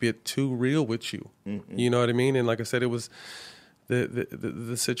keep it too real with you. Mm-hmm. You know what I mean? And like I said, it was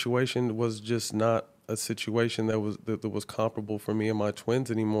the situation was just not a situation that was comparable for me and my twins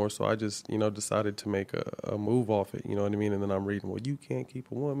anymore. So I just, decided to make a move off it. You know what I mean? And then I'm reading, well, you can't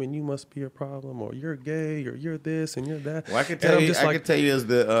keep a woman. You must be a problem, or you're gay, or you're this and you're that. Well, I can tell you as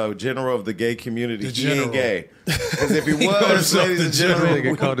the general of the gay community, he ain't gay. Because if he was, ladies and gentlemen,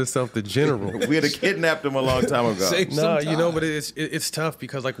 he called himself the general. We'd have kidnapped him a long time ago. But it's tough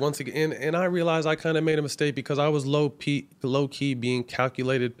because like once again, and I realized I kind of made a mistake because I was low key being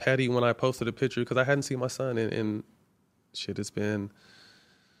calculated petty when I posted a picture because I hadn't seen my son in shit. It's been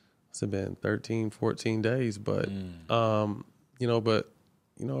 13, 14 days, but a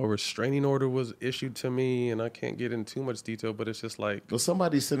restraining order was issued to me, and I can't get into too much detail, but it's just like, well,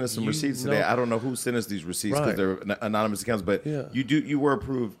 somebody sent us some receipts today. I don't know who sent us these receipts because they're anonymous accounts, but you were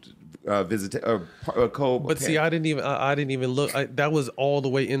approved But see, I didn't even look. That was all the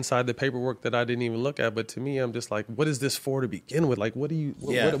way inside the paperwork that I didn't even look at. But to me, I'm just like, what is this for to begin with? Like, what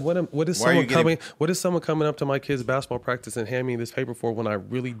is someone coming up to my kid's basketball practice and hand me this paper for when I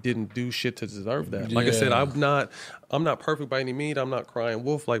really didn't do shit to deserve that? Like I said, I'm not perfect by any means. I'm not crying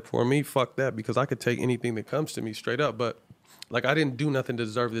wolf. Like for me, fuck that, because I could take anything that comes to me straight up. But like I didn't do nothing to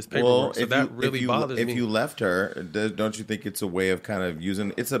deserve this paperwork, so that really bothers me. If you left her, don't you think it's a way of kind of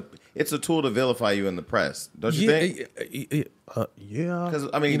using it's a tool to vilify you in the press? Don't you think? Yeah, because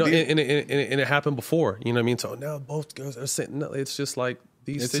I mean, and it happened before. You know what I mean? So now both girls are sitting. It's just like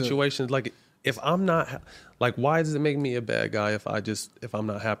these situations. Like if I'm not like, why does it make me a bad guy if I'm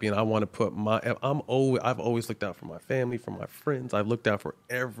not happy and I want to put I've always looked out for my family, for my friends. I've looked out for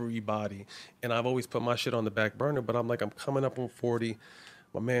everybody, and I've always put my shit on the back burner. But I'm like, I'm coming up on 40.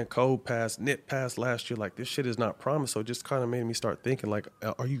 my man Cole passed, Nip passed last year. Like, this shit is not promised. So it just kind of made me start thinking, like,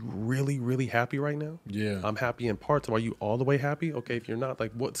 are you really, really happy right now? Yeah. I'm happy in parts. Are you all the way happy? Okay, if you're not,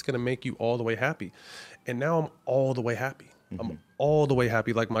 like, what's going to make you all the way happy? And now I'm all the way happy. I'm all the way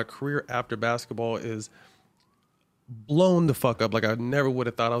happy. Like, my career after basketball is blown the fuck up. Like, I never would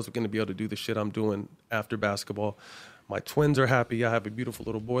have thought I was going to be able to do the shit I'm doing after basketball. My twins are happy. I have a beautiful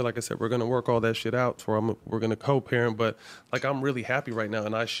little boy. Like I said, we're going to work all that shit out. So we're going to co-parent. But, like, I'm really happy right now.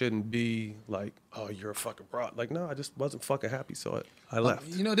 And I shouldn't be like, oh, you're a fucking broad. Like, no, I just wasn't fucking happy. So I left.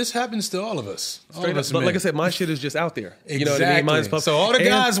 You know, this happens to all of us. All Straight of up. us But men. like I said, my shit is just out there. Exactly. You know what I mean? Mine's public. So all the And-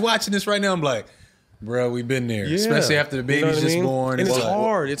 guys watching this right now, I'm like, bro, we've been there. Yeah. Especially after the baby's You know what I just mean? born. And it's like,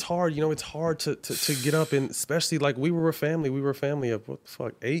 hard. It's hard. You know, it's hard to get up, and especially like we were a family. We were a family of what the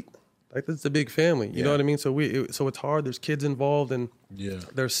fuck, 8? Like, that's a big family. You know what I mean? So so it's hard. There's kids involved and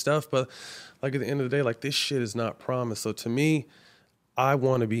there's stuff, but like at the end of the day, like, this shit is not promised. So to me, I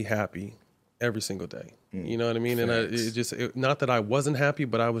want to be happy every single day. You know what I mean? Facts. And not that I wasn't happy,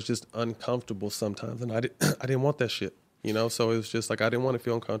 but I was just uncomfortable sometimes, and I didn't want that shit. You know, so it was just like I didn't want to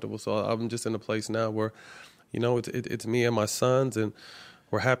feel uncomfortable. So I'm just in a place now where, you know, it's me and my sons, and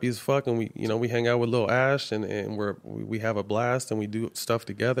we're happy as fuck, and we hang out with Lil Ash, and we have a blast, and we do stuff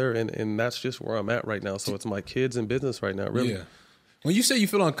together, and that's just where I'm at right now. So it's my kids and business right now, really. Yeah. When you say you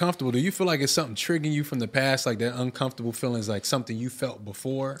feel uncomfortable, do you feel like it's something triggering you from the past, like that uncomfortable feeling is like something you felt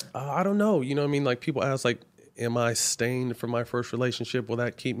before? I don't know. You know what I mean? Like, people ask, like, am I stained from my first relationship? Will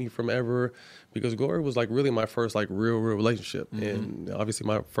that keep me from ever? Because Glory was like really my first like real relationship, and obviously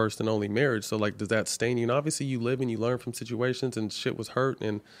my first and only marriage. So like, does that stain you? And obviously you live and you learn from situations, and shit was hurt.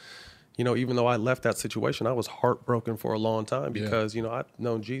 And, you know, even though I left that situation, I was heartbroken for a long time because, you know, I've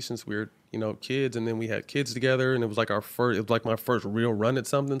known G since we were, you know, kids, and then we had kids together, and it was like my first real run at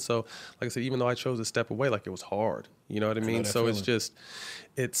something. So like I said, even though I chose to step away, like, it was hard, you know what I mean? So feeling.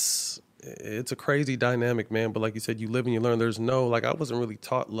 it's a crazy dynamic, man. But like you said, you live and you learn. There's no, like, I wasn't really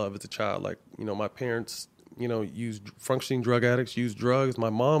taught love as a child. Like, you know, my parents, you know, functioning drug addicts, used drugs. My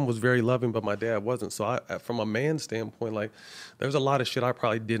mom was very loving, but my dad wasn't. So from a man's standpoint, like, there's a lot of shit I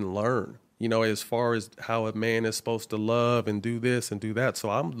probably didn't learn, you know, as far as how a man is supposed to love and do this and do that.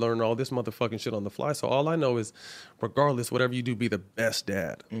 So I'm learning all this motherfucking shit on the fly. So all I know is, regardless, whatever you do, be the best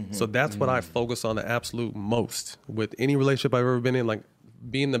dad. So that's what I focus on the absolute most with any relationship I've ever been in. Like,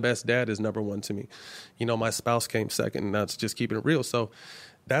 being the best dad is number one to me. You know, my spouse came second, and that's just keeping it real. So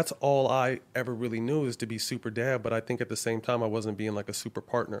that's all I ever really knew, is to be super dad. But I think at the same time, I wasn't being like a super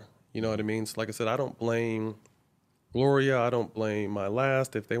partner. You know what I mean? So like I said, I don't blame Gloria. I don't blame my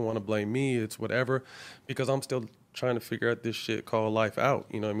last. If they want to blame me, it's whatever, because I'm still trying to figure out this shit called life out.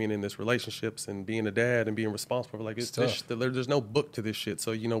 You know what I mean? In this relationships and being a dad and being responsible for, like, there's no book to this shit.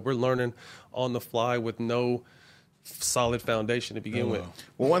 So, you know, we're learning on the fly with no solid foundation to begin with.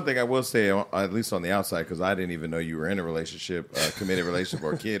 Well, one thing I will say, at least on the outside, because I didn't even know you were in a relationship, committed relationship,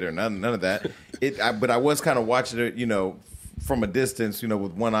 or a kid, or none of that. But I was kind of watching it, you know, from a distance, you know,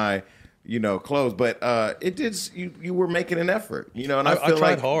 with one eye, you know, closed. But it did. You were making an effort, you know, and I feel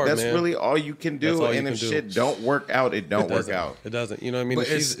tried like hard, that's man. really all you can do. That's all you And if can do. shit don't work out, it don't work out. It doesn't. You know what I mean? But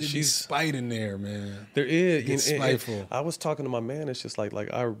She's spite in there, man. There is. It's spiteful. I was talking to my man. It's just like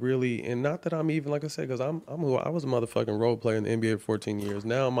I really, and not that I'm even, like I said, because I was a motherfucking role player in the NBA for 14 years.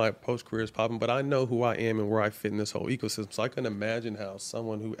 Now my post career is popping, but I know who I am and where I fit in this whole ecosystem. So I can imagine how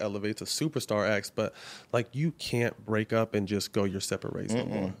someone who elevates a superstar acts. But like, you can't break up and just go your separate ways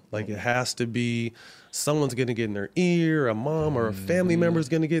anymore. Like, it has to be someone's going to get in their ear, a mom or a family member is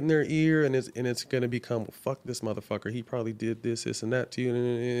going to get in their ear, and it's going to become, well, fuck this motherfucker. He probably did this and that to you,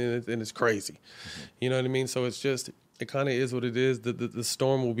 and it's crazy. You know what I mean? So it's just, it kind of is what it is. The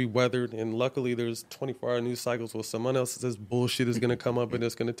storm will be weathered, and luckily there's 24-hour news cycles where someone else's bullshit is going to come up, and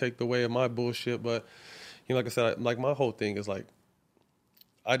it's going to take the way of my bullshit. But, you know, like I said, like, my whole thing is like,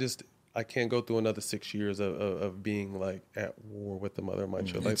 I can't go through another 6 years of being like at war with the mother of my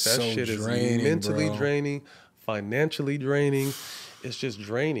children. Like, It's that so shit draining, is mentally bro. draining, financially draining. It's just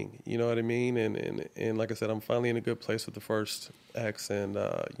draining. You know what I mean? And like I said, I'm finally in a good place with the first ex, and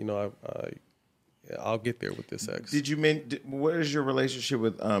you know, I'll get there with this ex. What is your relationship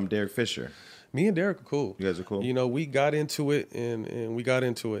with Derek Fisher? Me and Derek are cool. You guys are cool? You know, we got into it, and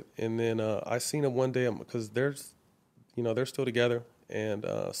then I seen him one day, because they're still together. And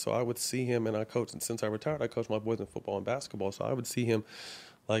so I would see him, and I coached, and since I retired, I coached my boys in football and basketball. So I would see him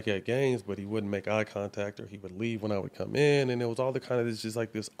like at games, but he wouldn't make eye contact, or he would leave when I would come in. And it was all the kind of, it's just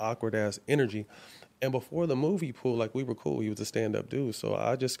like this awkward ass energy. And before the movie pool, like we were cool. He was a stand-up dude. So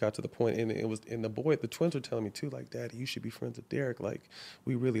I just got to the point, and the twins were telling me too, like, Daddy, you should be friends with Derek. Like,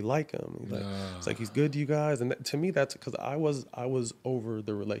 we really like him. He's like, it's like he's good to you guys. And to me, that's because I was over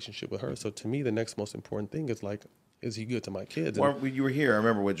the relationship with her. So to me, the next most important thing is like, is he good to my kids? Well, when you were here, I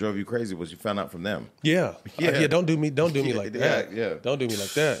remember what drove you crazy was you found out from them. Yeah. Yeah. Don't do me like that. Yeah. Don't do me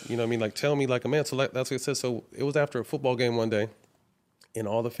like that. You know what I mean? Like, tell me like a man. So like, that's what it says. So it was after a football game one day, and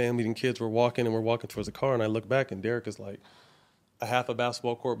all the family and kids were walking, and we're walking towards the car, and I look back, and Derek is like a half a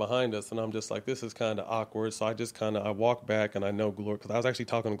basketball court behind us, and I'm just like, this is kind of awkward. So I walk back, and I know Gloria, because I was actually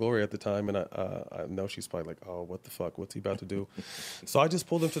talking to Gloria at the time, and I know she's probably like, oh, what the fuck, what's he about to do? So I just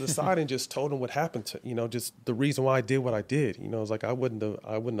pulled him to the side and just told him what happened to, just the reason why I did what I did. It was like I wouldn't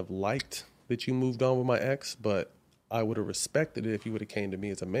have liked that you moved on with my ex, but I would have respected it if you would have came to me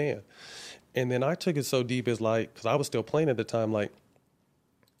as a man. And then I took it so deep as like, because I was still playing at the time, like,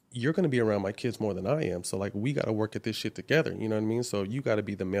 you're going to be around my kids more than I am. So, like, we got to work at this shit together. You know what I mean? So you got to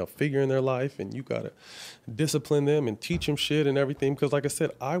be the male figure in their life, and you got to discipline them and teach them shit and everything. Because, like I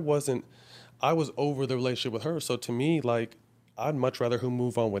said, I was over the relationship with her. So to me, like, I'd much rather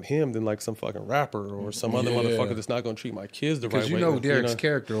move on with him than like some fucking rapper or some other motherfucker that's not going to treat my kids the right way. Because you know Derek's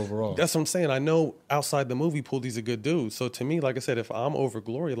character overall. That's what I'm saying. I know outside the movie pool, he's a good dude. So to me, like I said, if I'm over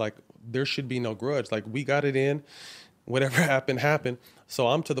Gloria, like, there should be no grudge. Like, we got it in. Whatever happened. So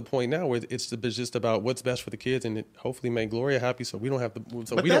I'm to the point now where it's just about what's best for the kids, and hopefully make Gloria happy, so we don't have to.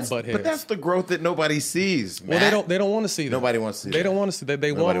 So we don't butt heads. But that's the growth that nobody sees, Matt. Well, they don't want to see that. Nobody wants to see that. They don't want to see that.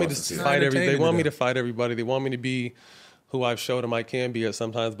 They want me to fight They want me to fight everybody. They want me to be who I've showed them I can be at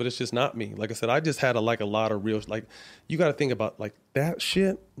sometimes, but it's just not me. Like I said, I just had a lot of real, like, you got to think about like that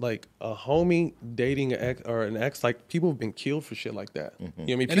shit, like a homie dating an ex, like people have been killed for shit like that. Mm-hmm. You know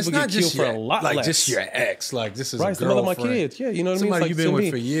what I mean? People get killed for a lot like less. Just your ex, like this is right, a some of my girlfriend. kids. Yeah, you know what I mean? Somebody Like, you've been with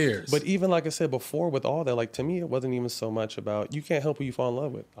for years. But even like I said before, with all that, like to me, it wasn't even so much about you can't help who you fall in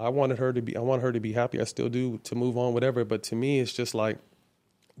love with. I want her to be happy. I still do, to move on, whatever. But to me, it's just like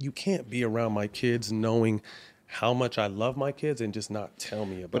you can't be around my kids knowing how much I love my kids and just not tell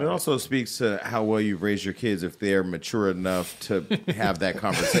me about it. But it also speaks to how well you've raised your kids if they're mature enough to have that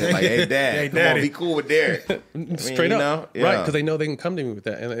conversation. Like, hey, Dad, come on, be cool with Derek. Straight up. Yeah. Right, because they know they can come to me with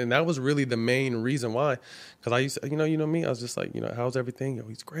that. And that was really the main reason why. Because I used to, you know me, I was just like, how's everything? Yo,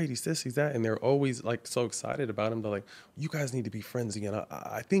 he's great, he's this, he's that. And they're always like so excited about him. They're like, you guys need to be friends again.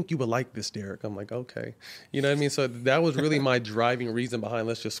 I think you would like this, Derek. I'm like, okay. You know what I mean? So that was really my driving reason behind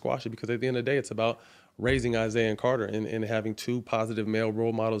let's just squash it. Because at the end of the day, it's about raising Isaiah and Carter and having two positive male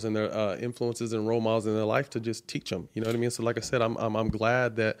role models in their influences and role models in their life to just teach them. You know what I mean? So like I said, I'm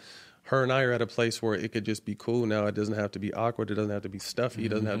glad that her and I are at a place where it could just be cool now. It doesn't have to be awkward. It doesn't have to be stuffy. It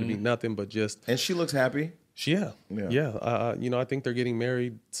doesn't have to be nothing but just. And she looks happy. Yeah. I think they're getting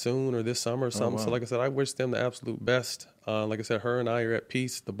married soon or this summer or something. Oh, wow. So like I said, I wish them the absolute best. Like I said, her and I are at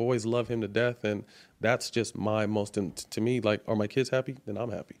peace. The boys love him to death, and that's just my most. To me, like, are my kids happy? Then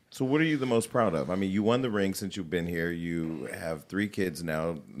I'm happy. So, what are you the most proud of? I mean, you won the ring since you've been here. You have 3 kids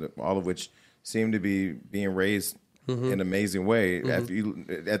now, all of which seem to be being raised in an amazing way.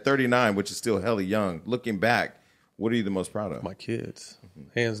 At 39, which is still hella young, looking back, what are you the most proud of? My kids,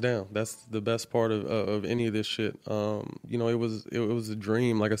 hands down. That's the best part of any of this shit. It was a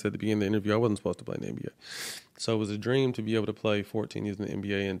dream. Like I said at the beginning of the interview, I wasn't supposed to play in the NBA. So it was a dream to be able to play 14 years in the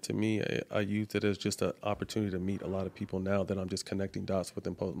NBA. And to me, I used it as just an opportunity to meet a lot of people now that I'm just connecting dots with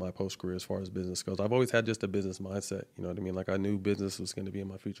my post-career as far as business goes. I've always had just a business mindset. You know what I mean? Like, I knew business was going to be in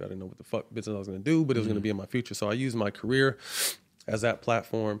my future. I didn't know what the fuck business I was going to do, but it was going to be in my future. So I used my career as that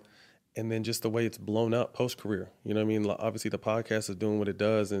platform. And then just the way it's blown up post-career. You know what I mean? Obviously, the podcast is doing what it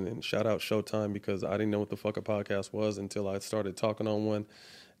does. And shout out Showtime, because I didn't know what the fuck a podcast was until I started talking on one.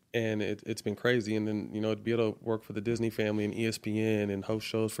 And it's been crazy. And then, to be able to work for the Disney family and ESPN and host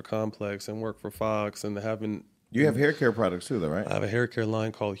shows for Complex and work for Fox and having... You have hair care products too, though, right? I have a hair care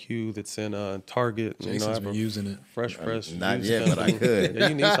line called Hue that's in Target. Jason's been using it. Fresh. Not yet, but I could. Yeah,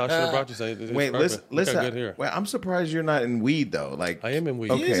 you need. So I should have brought you something. Wait, listen. Well, I'm surprised you're not in weed though. Like, I am in weed.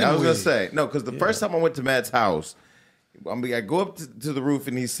 Okay, I was gonna say no, because the first time I went to Matt's house, I go up to the roof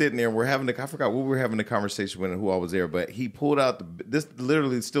and he's sitting there and we're having I forgot what we were having a conversation with and who I was there, but he pulled out this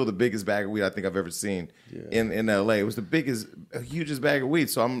literally still the biggest bag of weed I think I've ever seen in LA. It was the hugest bag of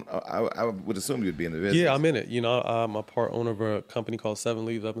weed. So I would assume you'd be in the business. Yeah, I'm in it. I'm a part owner of a company called Seven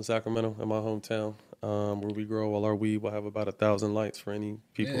Leaves up in Sacramento, in my hometown, where we grow all our weed. We'll have about 1,000 lights for any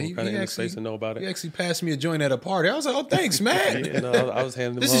people who kind of in the space and know about it. He actually passed me a joint at a party. I was like, oh, thanks, man. I was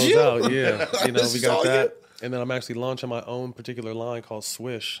handing them this is out. Yeah, we got that. You? And then I'm actually launching my own particular line called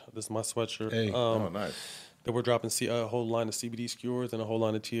Swish. This is my sweatshirt. Hey. Nice. that we're dropping a whole line of CBD skewers and a whole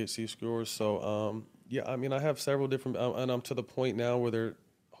line of THC skewers. So, yeah, I mean, I have several different, and I'm to the point now where they're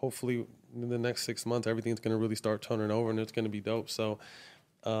hopefully in the next 6 months, everything's going to really start turning over and it's going to be dope. So,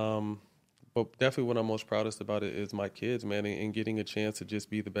 but definitely what I'm most proudest about it is my kids, man, and getting a chance to just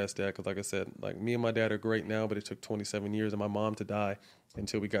be the best dad. Because like I said, like me and my dad are great now, but it took 27 years and my mom to die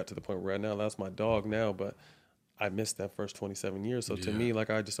until we got to the point where right now that's my dog now. But I missed that first 27 years. So to me, like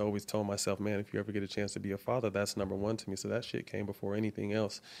I just always told myself, man, if you ever get a chance to be a father, that's number one to me. So that shit came before anything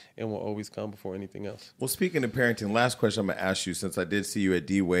else and will always come before anything else. Well, speaking of parenting, last question I'm going to ask you, since I did see you at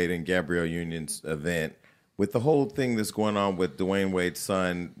D. Wade and Gabrielle Union's event, with the whole thing that's going on with Dwayne Wade's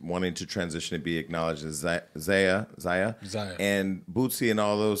son wanting to transition to be acknowledged as Zaya, and Bootsy and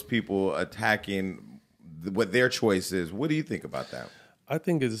all those people attacking what their choice is, what do you think about that? I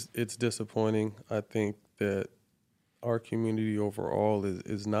think it's disappointing. I think that our community overall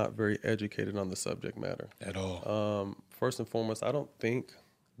is not very educated on the subject matter. At all. First and foremost, I don't think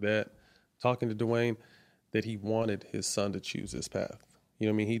that, talking to Dwayne, that he wanted his son to choose this path. You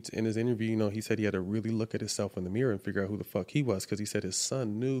know what I mean? In his interview, he said he had to really look at himself in the mirror and figure out who the fuck he was, because he said his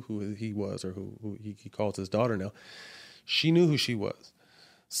son knew who he was, or who he calls his daughter now. She knew who she was.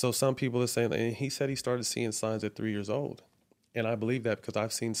 So some people are saying, and he said he started seeing signs at 3 years old. And I believe that because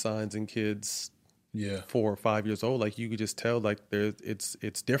I've seen signs in kids 4 or 5 years old. Like you could just tell like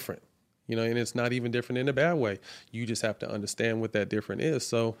it's different, and it's not even different in a bad way. You just have to understand what that different is.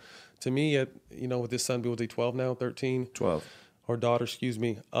 So to me, with this son, was he 12 now, 13? 12. Or daughter, excuse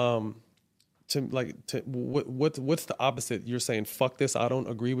me. What's the opposite? You're saying, fuck this, I don't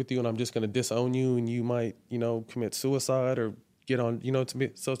agree with you, and I'm just going to disown you, and you might, commit suicide or get on, to me.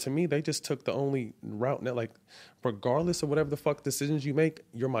 So to me, they just took the only route now, like, regardless of whatever the fuck decisions you make,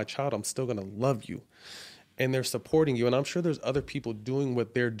 you're my child, I'm still going to love you. And they're supporting you. And I'm sure there's other people doing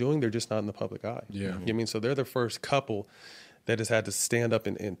what they're doing. They're just not in the public eye. Yeah. You know what I mean? So they're the first couple that has had to stand up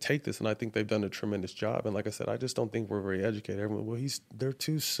and take this. And I think they've done a tremendous job. And like I said, I just don't think we're very educated. Everyone, they're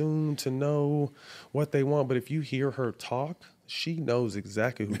too soon to know what they want. But if you hear her talk, she knows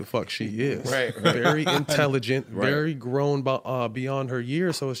exactly who the fuck she is. Right. Very intelligent, very grown beyond her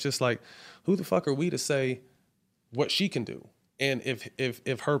years. So it's just like, who the fuck are we to say what she can do? And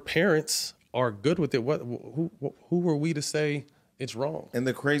if her parents are good with it, who are we to say it's wrong? And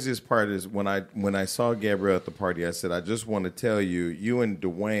the craziest part is when I saw Gabrielle at the party, I said, I just want to tell you, you and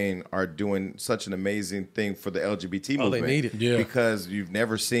Dwayne are doing such an amazing thing for the LGBT movement. They need it. Yeah. Because you've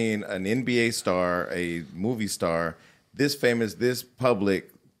never seen an NBA star, a movie star, this famous, this publicly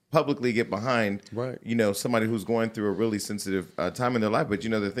get behind, somebody who's going through a really sensitive time in their life. But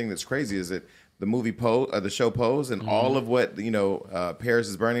the thing that's crazy is that the movie the show Pose, and all of what Paris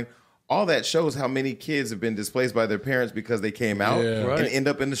is Burning, all that shows how many kids have been displaced by their parents because they came out and end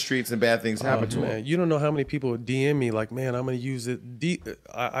up in the streets and bad things happen to them. You don't know how many people DM me like, man, I'm going to use it.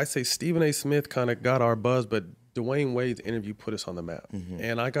 I say Stephen A. Smith kind of got our buzz, but Dwayne Wade's interview put us on the map.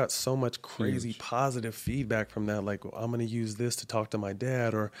 And I got so much crazy positive feedback from that. Like, well, I'm going to use this to talk to my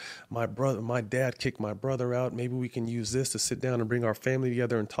dad, or my dad kicked my brother out. Maybe we can use this to sit down and bring our family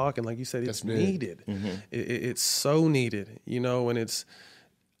together and talk. And like you said, it's needed. It's so needed, and it's,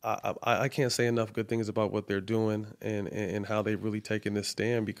 I can't say enough good things about what they're doing and how they've really taken this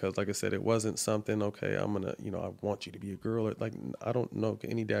stand, because like I said, it wasn't something, okay, I'm going to, I want you to be a girl. Or, like, I don't know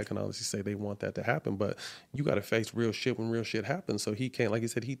any dad can honestly say they want that to happen, but you got to face real shit when real shit happens. So he can't, like he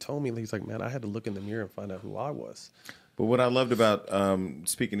said, he told me, he's like, man, I had to look in the mirror and find out who I was. But what I loved about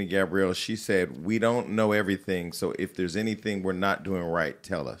speaking to Gabrielle, she said, we don't know everything. So if there's anything we're not doing right,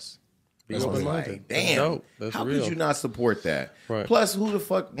 tell us. That's like, damn, that's how real. could you not support that? Right. Plus, who the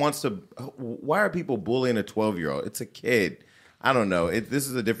fuck wants to? Why are people bullying a 12-year-old? It's a kid. I don't know. This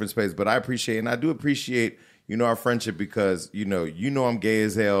is a different space, but I appreciate, and I do appreciate, our friendship, because I'm gay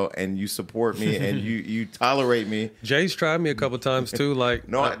as hell, and you support me, and you tolerate me. Jay's tried me a couple times too. Like,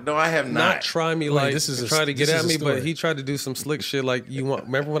 no, I have not. Try me. Wait, like, try to get at me, but he tried to do some slick shit. Like,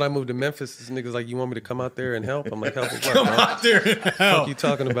 remember when I moved to Memphis? This nigga's like, you want me to come out there and help? I'm like, help what? Come out there and help. What you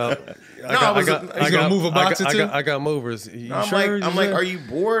talking about? I got move a box or two? I got movers. I'm like, are you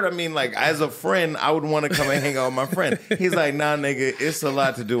bored? I mean, like, as a friend, I would want to come and hang out with my friend. He's like, nah, nigga, it's a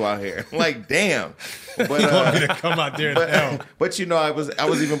lot to do out here. I'm like, damn. But want me to come out there and help. But I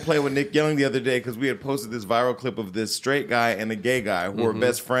was even playing with Nick Young the other day, because we had posted this viral clip of this straight guy and a gay guy who were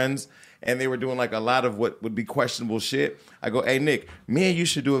best friends, and they were doing like a lot of what would be questionable shit. I go, hey, Nick, me and you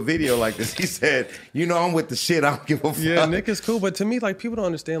should do a video like this. He said, I'm with the shit. I don't give a fuck. Yeah, Nick is cool. But to me, like, people don't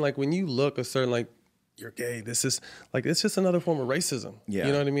understand, like, when you look a certain, like, you're gay. This is like, it's just another form of racism. Yeah.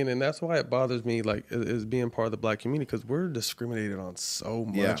 You know what I mean? And that's why it bothers me, like, is being part of the black community, because we're discriminated on so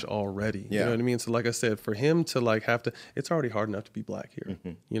much already. You know what I mean? So like I said, for him to like have to, it's already hard enough to be black here.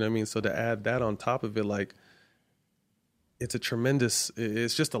 You know what I mean? So to add that on top of it, like, it's a tremendous,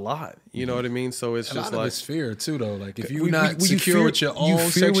 it's just a lot. You know what I mean? So it's a just lot like, of it's fear too, though. Like if you're not secure with your own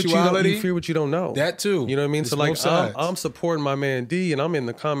sexuality, you fear what you don't know. That too. You know what I mean? It's So like, both sides. I'm supporting my man D, and I'm in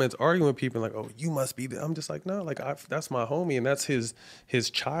the comments arguing with people like, oh, you must be. I'm just like, no, like that's my homie, and that's his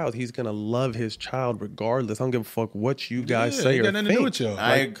child. He's gonna love his child regardless. I don't give a fuck what you guys say or got nothing to do with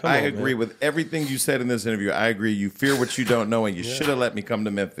think. y'all. I agree with everything you said in this interview. I agree. You fear what you don't know, and you should have let me come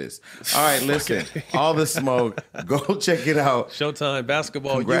to Memphis. All right, listen. All the smoke. Go check it out. Showtime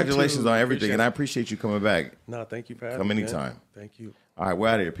basketball. Congratulations YouTube. on everything, Appreciate and I appreciate you coming back. No, thank you for having Come me. anytime. Man. Thank you. All right, we're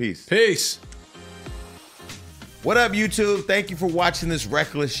out of here. Peace. Peace. What up, YouTube? Thank you for watching this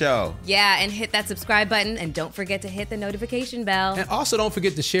Reckless show. Yeah, and hit that subscribe button, and don't forget to hit the notification bell. And also don't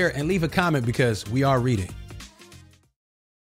forget to share and leave a comment because we are reading.